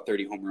 talking about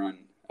 30 home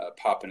run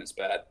pop in his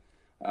bat.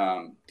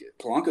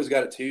 Polanco's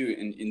got it too,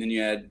 and then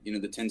you add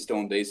the 10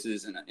 stolen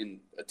bases and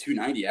a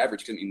 290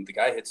 average. The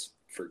guy hits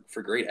for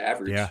great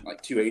average,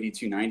 like 280,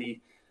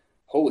 290.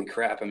 Holy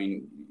crap!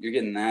 You're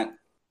getting that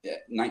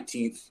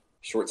 19th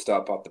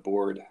shortstop off the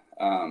board.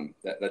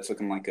 That's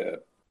looking like a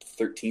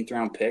 13th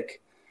round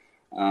pick.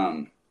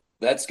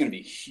 That's going to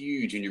be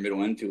huge in your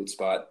middle infield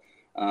spot.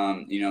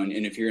 And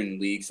if you're in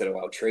leagues that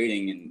allow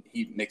trading and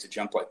he makes a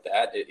jump like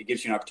that, it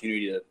gives you an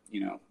opportunity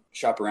to,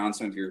 shop around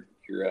some of your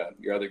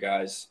other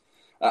guys.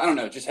 I don't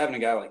know, just having a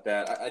guy like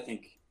that, I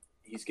think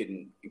he's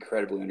getting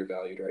incredibly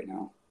undervalued right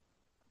now.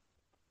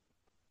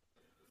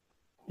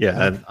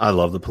 Yeah, I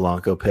love the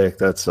Polanco pick.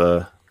 That's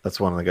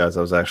one of the guys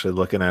I was actually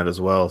looking at as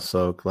well.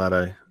 So glad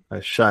I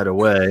shied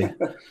away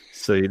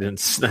so you didn't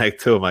snag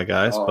two of my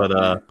guys.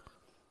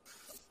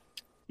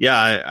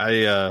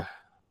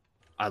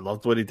 I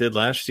loved what he did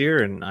last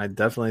year, and I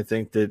definitely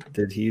think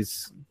that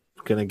he's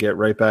going to get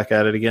right back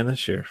at it again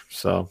this year.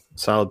 So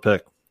solid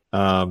pick.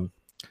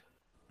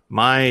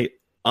 My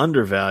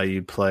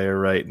undervalued player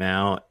right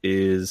now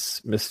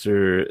is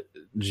Mr.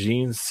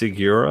 Gene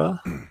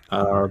Segura.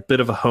 A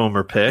bit of a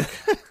homer pick,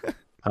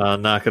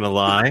 not going to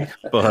lie.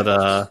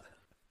 But,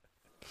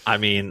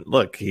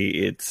 look,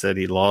 it said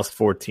he lost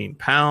 14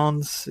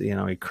 pounds.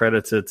 He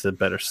credits it to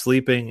better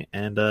sleeping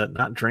and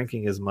not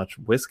drinking as much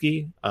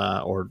whiskey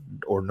or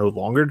no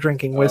longer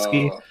drinking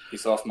whiskey.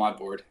 He's off my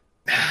board.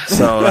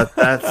 So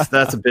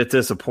that's a bit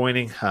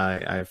disappointing.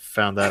 I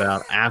found that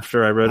out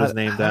after I wrote his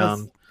name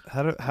down.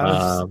 How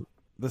does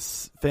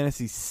this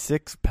fantasy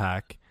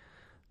 6-pack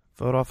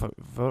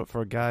vote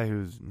for a guy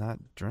who's not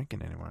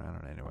drinking anymore? I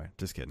don't know. Anyway,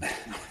 just kidding.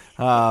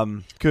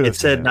 It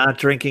said not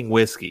drinking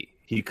whiskey.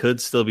 He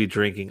could still be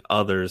drinking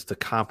others to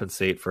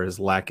compensate for his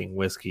lacking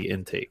whiskey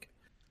intake.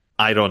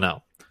 I don't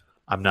know.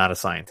 I'm not a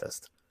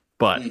scientist,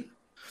 but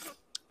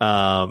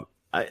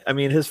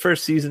his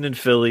first season in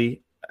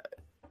Philly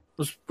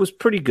was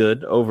pretty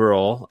good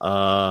overall.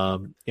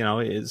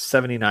 His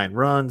 79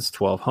 runs,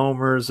 12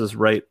 homers is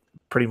right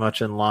pretty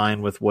much in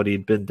line with what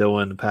he'd been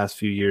doing the past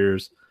few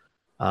years.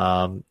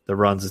 The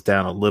runs is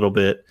down a little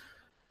bit.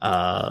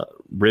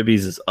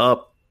 Ribbies is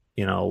up.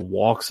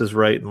 Walks is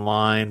right in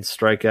line.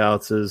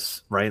 Strikeouts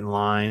is right in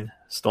line.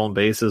 Stolen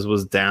bases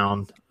was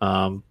down.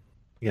 I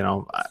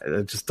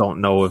just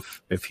don't know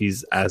if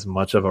he's as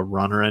much of a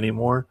runner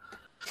anymore.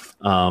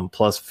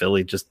 Plus,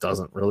 Philly just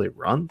doesn't really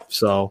run.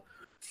 So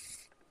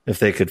if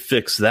they could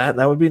fix that,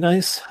 that would be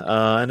nice.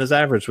 And his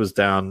average was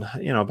down,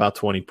 about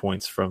 20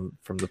 points from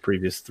the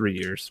previous 3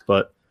 years.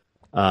 But,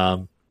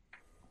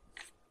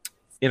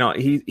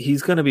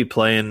 he's going to be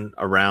playing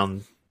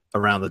around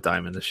the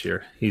diamond this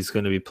year. He's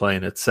going to be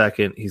playing at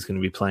second. He's going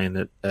to be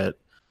playing at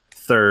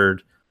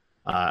third.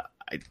 I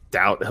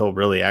doubt he'll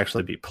really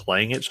actually be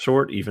playing it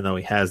short, even though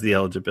he has the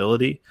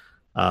eligibility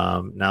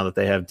now that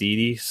they have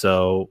Didi.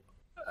 So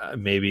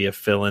maybe a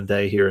fill-in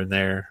day here and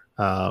there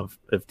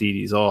if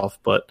Didi's off.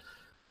 But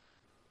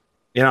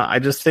I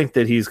just think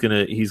that he's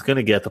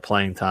gonna get the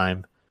playing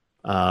time.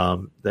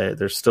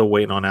 They're still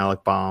waiting on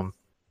Alec Baum.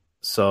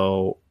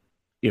 So,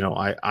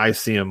 I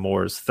see him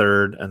more as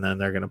third, and then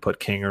they're going to put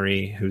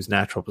Kingery, whose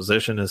natural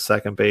position is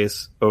second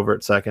base, over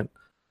at second.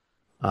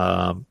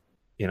 But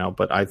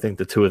I think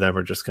the two of them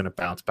are just going to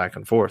bounce back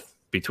and forth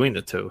between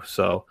the two.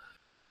 So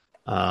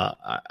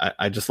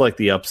I just like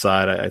the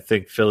upside. I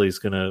think Philly's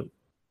going to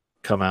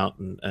come out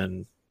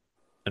and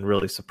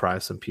really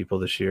surprise some people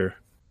this year.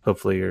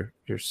 Hopefully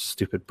your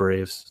stupid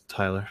Braves,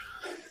 Tyler.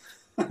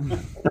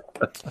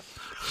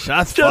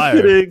 Shots just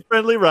fired. kidding.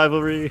 Friendly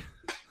rivalry.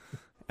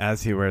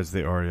 As he wears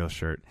the Orioles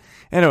shirt.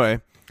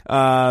 Anyway,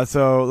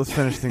 so let's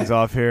finish things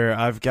off here.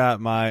 I've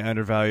got my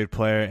undervalued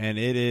player, and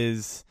it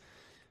is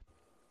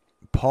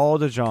Paul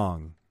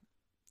DeJong.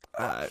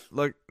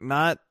 Look,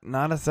 not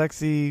a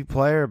sexy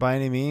player by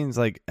any means,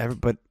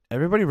 but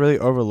everybody really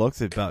overlooks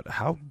it about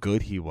how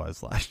good he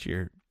was last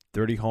year.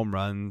 30 home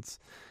runs,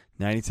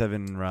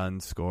 97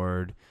 runs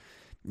scored.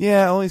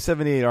 Yeah, only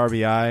 78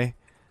 RBI.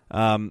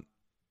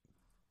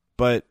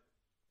 But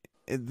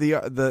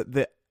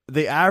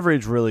the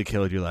average really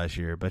killed you last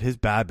year, but his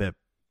BABIP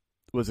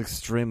was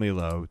extremely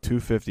low,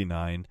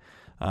 259.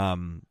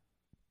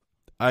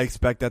 I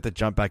expect that to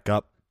jump back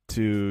up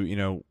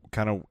to,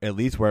 kind of at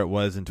least where it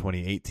was in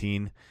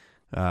 2018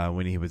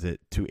 when he was at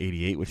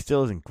 288, which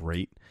still isn't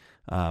great.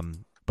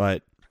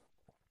 But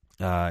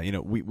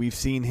we've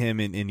seen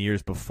him in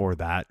years before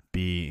that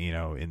be,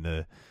 in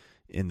the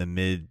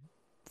mid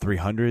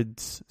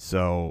 300s.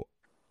 So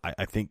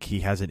I think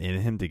he has it in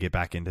him to get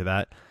back into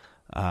that.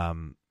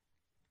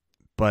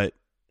 But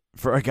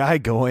for a guy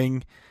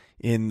going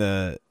in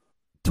the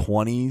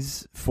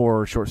 20s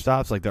for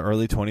shortstops, like the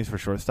early 20s for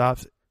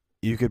shortstops,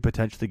 you could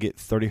potentially get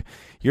 30.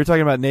 You're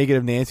talking about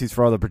negative Nancy's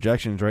for all the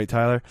projections, right,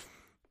 Tyler?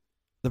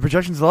 The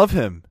projections love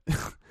him.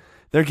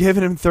 They're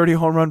giving him 30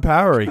 home run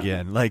power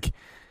again. Like,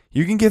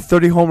 you can get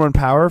 30 home run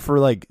power for,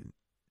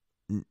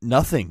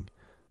 nothing.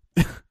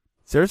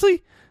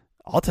 Seriously?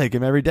 I'll take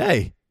him every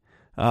day.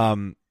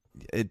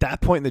 At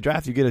that point in the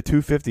draft, you get a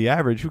 250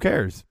 average. Who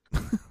cares?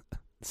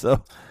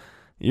 So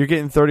you're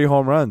getting 30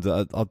 home runs.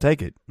 I'll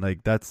take it.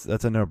 That's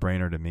a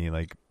no-brainer to me.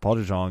 Paul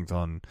DeJong's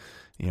on,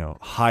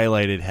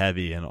 highlighted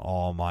heavy in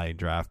all my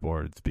draft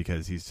boards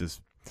because he's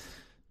just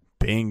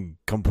being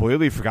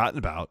completely forgotten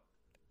about.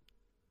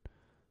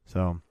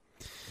 So,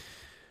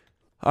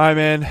 all right,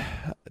 man.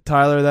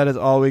 Tyler, that is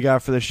all we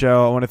got for the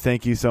show. I want to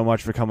thank you so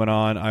much for coming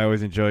on. I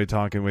always enjoy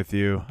talking with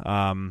you.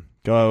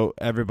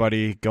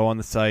 Everybody, go on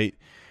the site,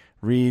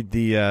 read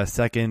the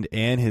second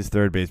and his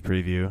third base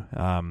preview.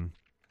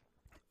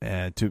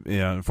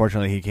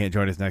 Unfortunately, he can't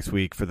join us next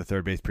week for the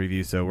third base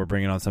preview, so we're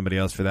bringing on somebody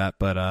else for that.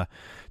 But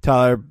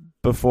Tyler,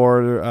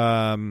 before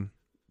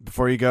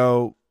you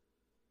go,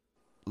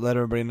 let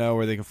everybody know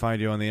where they can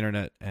find you on the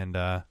internet and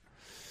that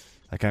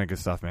kind of good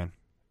stuff, man.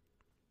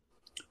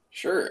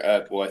 Sure.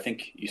 Well, I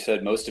think you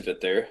said most of it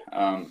there.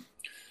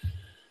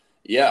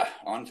 Yeah,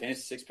 on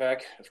Fantasy Six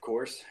Pack, of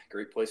course,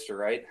 great place to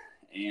write,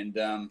 and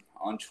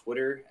on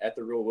Twitter at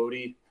the Real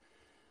Wody,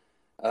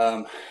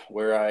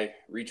 where I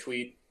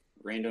retweet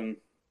random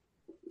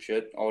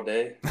shit all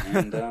day,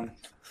 and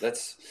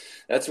that's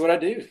what I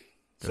do.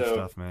 Good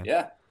stuff, man.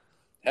 Yeah,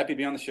 happy to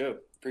be on the show.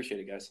 Appreciate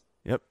it, guys.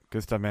 Yep,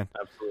 good stuff, man.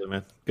 Absolutely,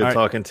 man. Good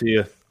talking to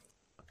you.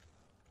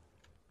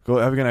 Cool.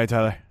 Have a good night,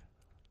 Tyler.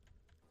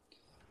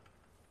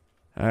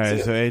 All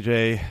right, so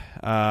AJ,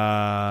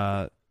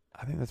 I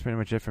think that's pretty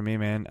much it for me,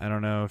 man. I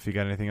don't know if you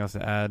got anything else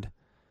to add.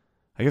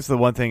 I guess the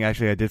one thing,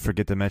 actually, I did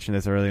forget to mention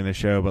this early in the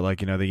show, but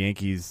the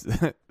Yankees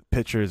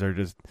pitchers are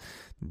just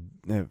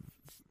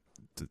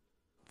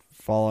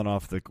falling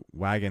off the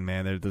wagon,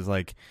 man. There's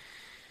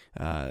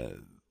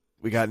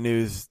we got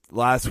news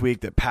last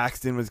week that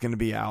Paxton was going to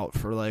be out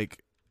for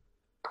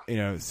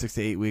 6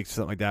 to 8 weeks,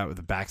 something like that, with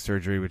a back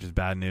surgery, which is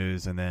bad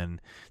news. And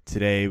then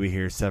today we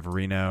hear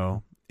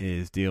Severino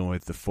is dealing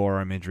with the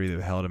forearm injury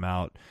that held him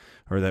out,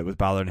 or that was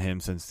bothering him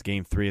since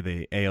Game 3 of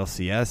the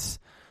ALCS.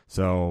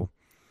 So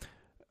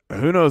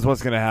who knows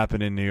what's going to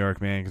happen in New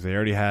York, man, because they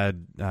already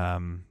had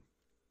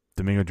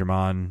Domingo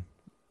Germán,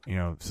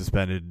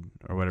 suspended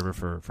or whatever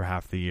for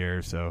half the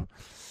year. So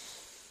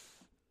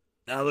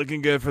not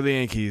looking good for the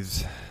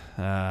Yankees.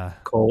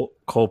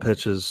 Cole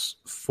pitches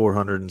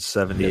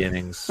 470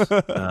 innings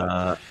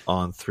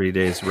on 3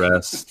 days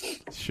rest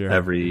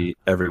every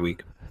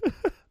week.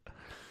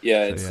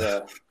 Yeah,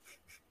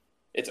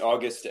 it's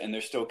August and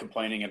they're still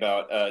complaining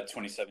about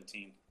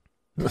 2017.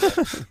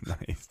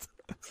 Nice.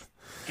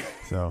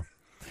 So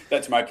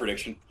that's my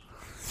prediction.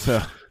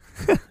 So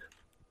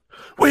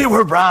we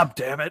were robbed,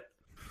 damn it.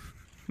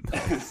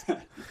 Nice. All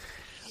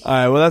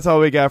right, well, that's all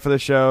we got for the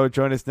show.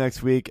 Join us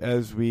next week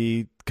as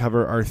we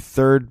cover our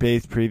third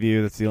base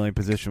preview. That's the only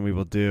position we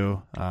will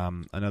do.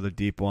 Another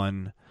deep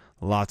one.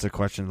 Lots of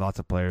questions, lots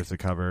of players to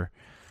cover.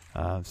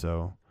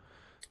 So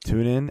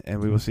tune in,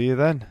 and we will see you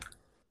then.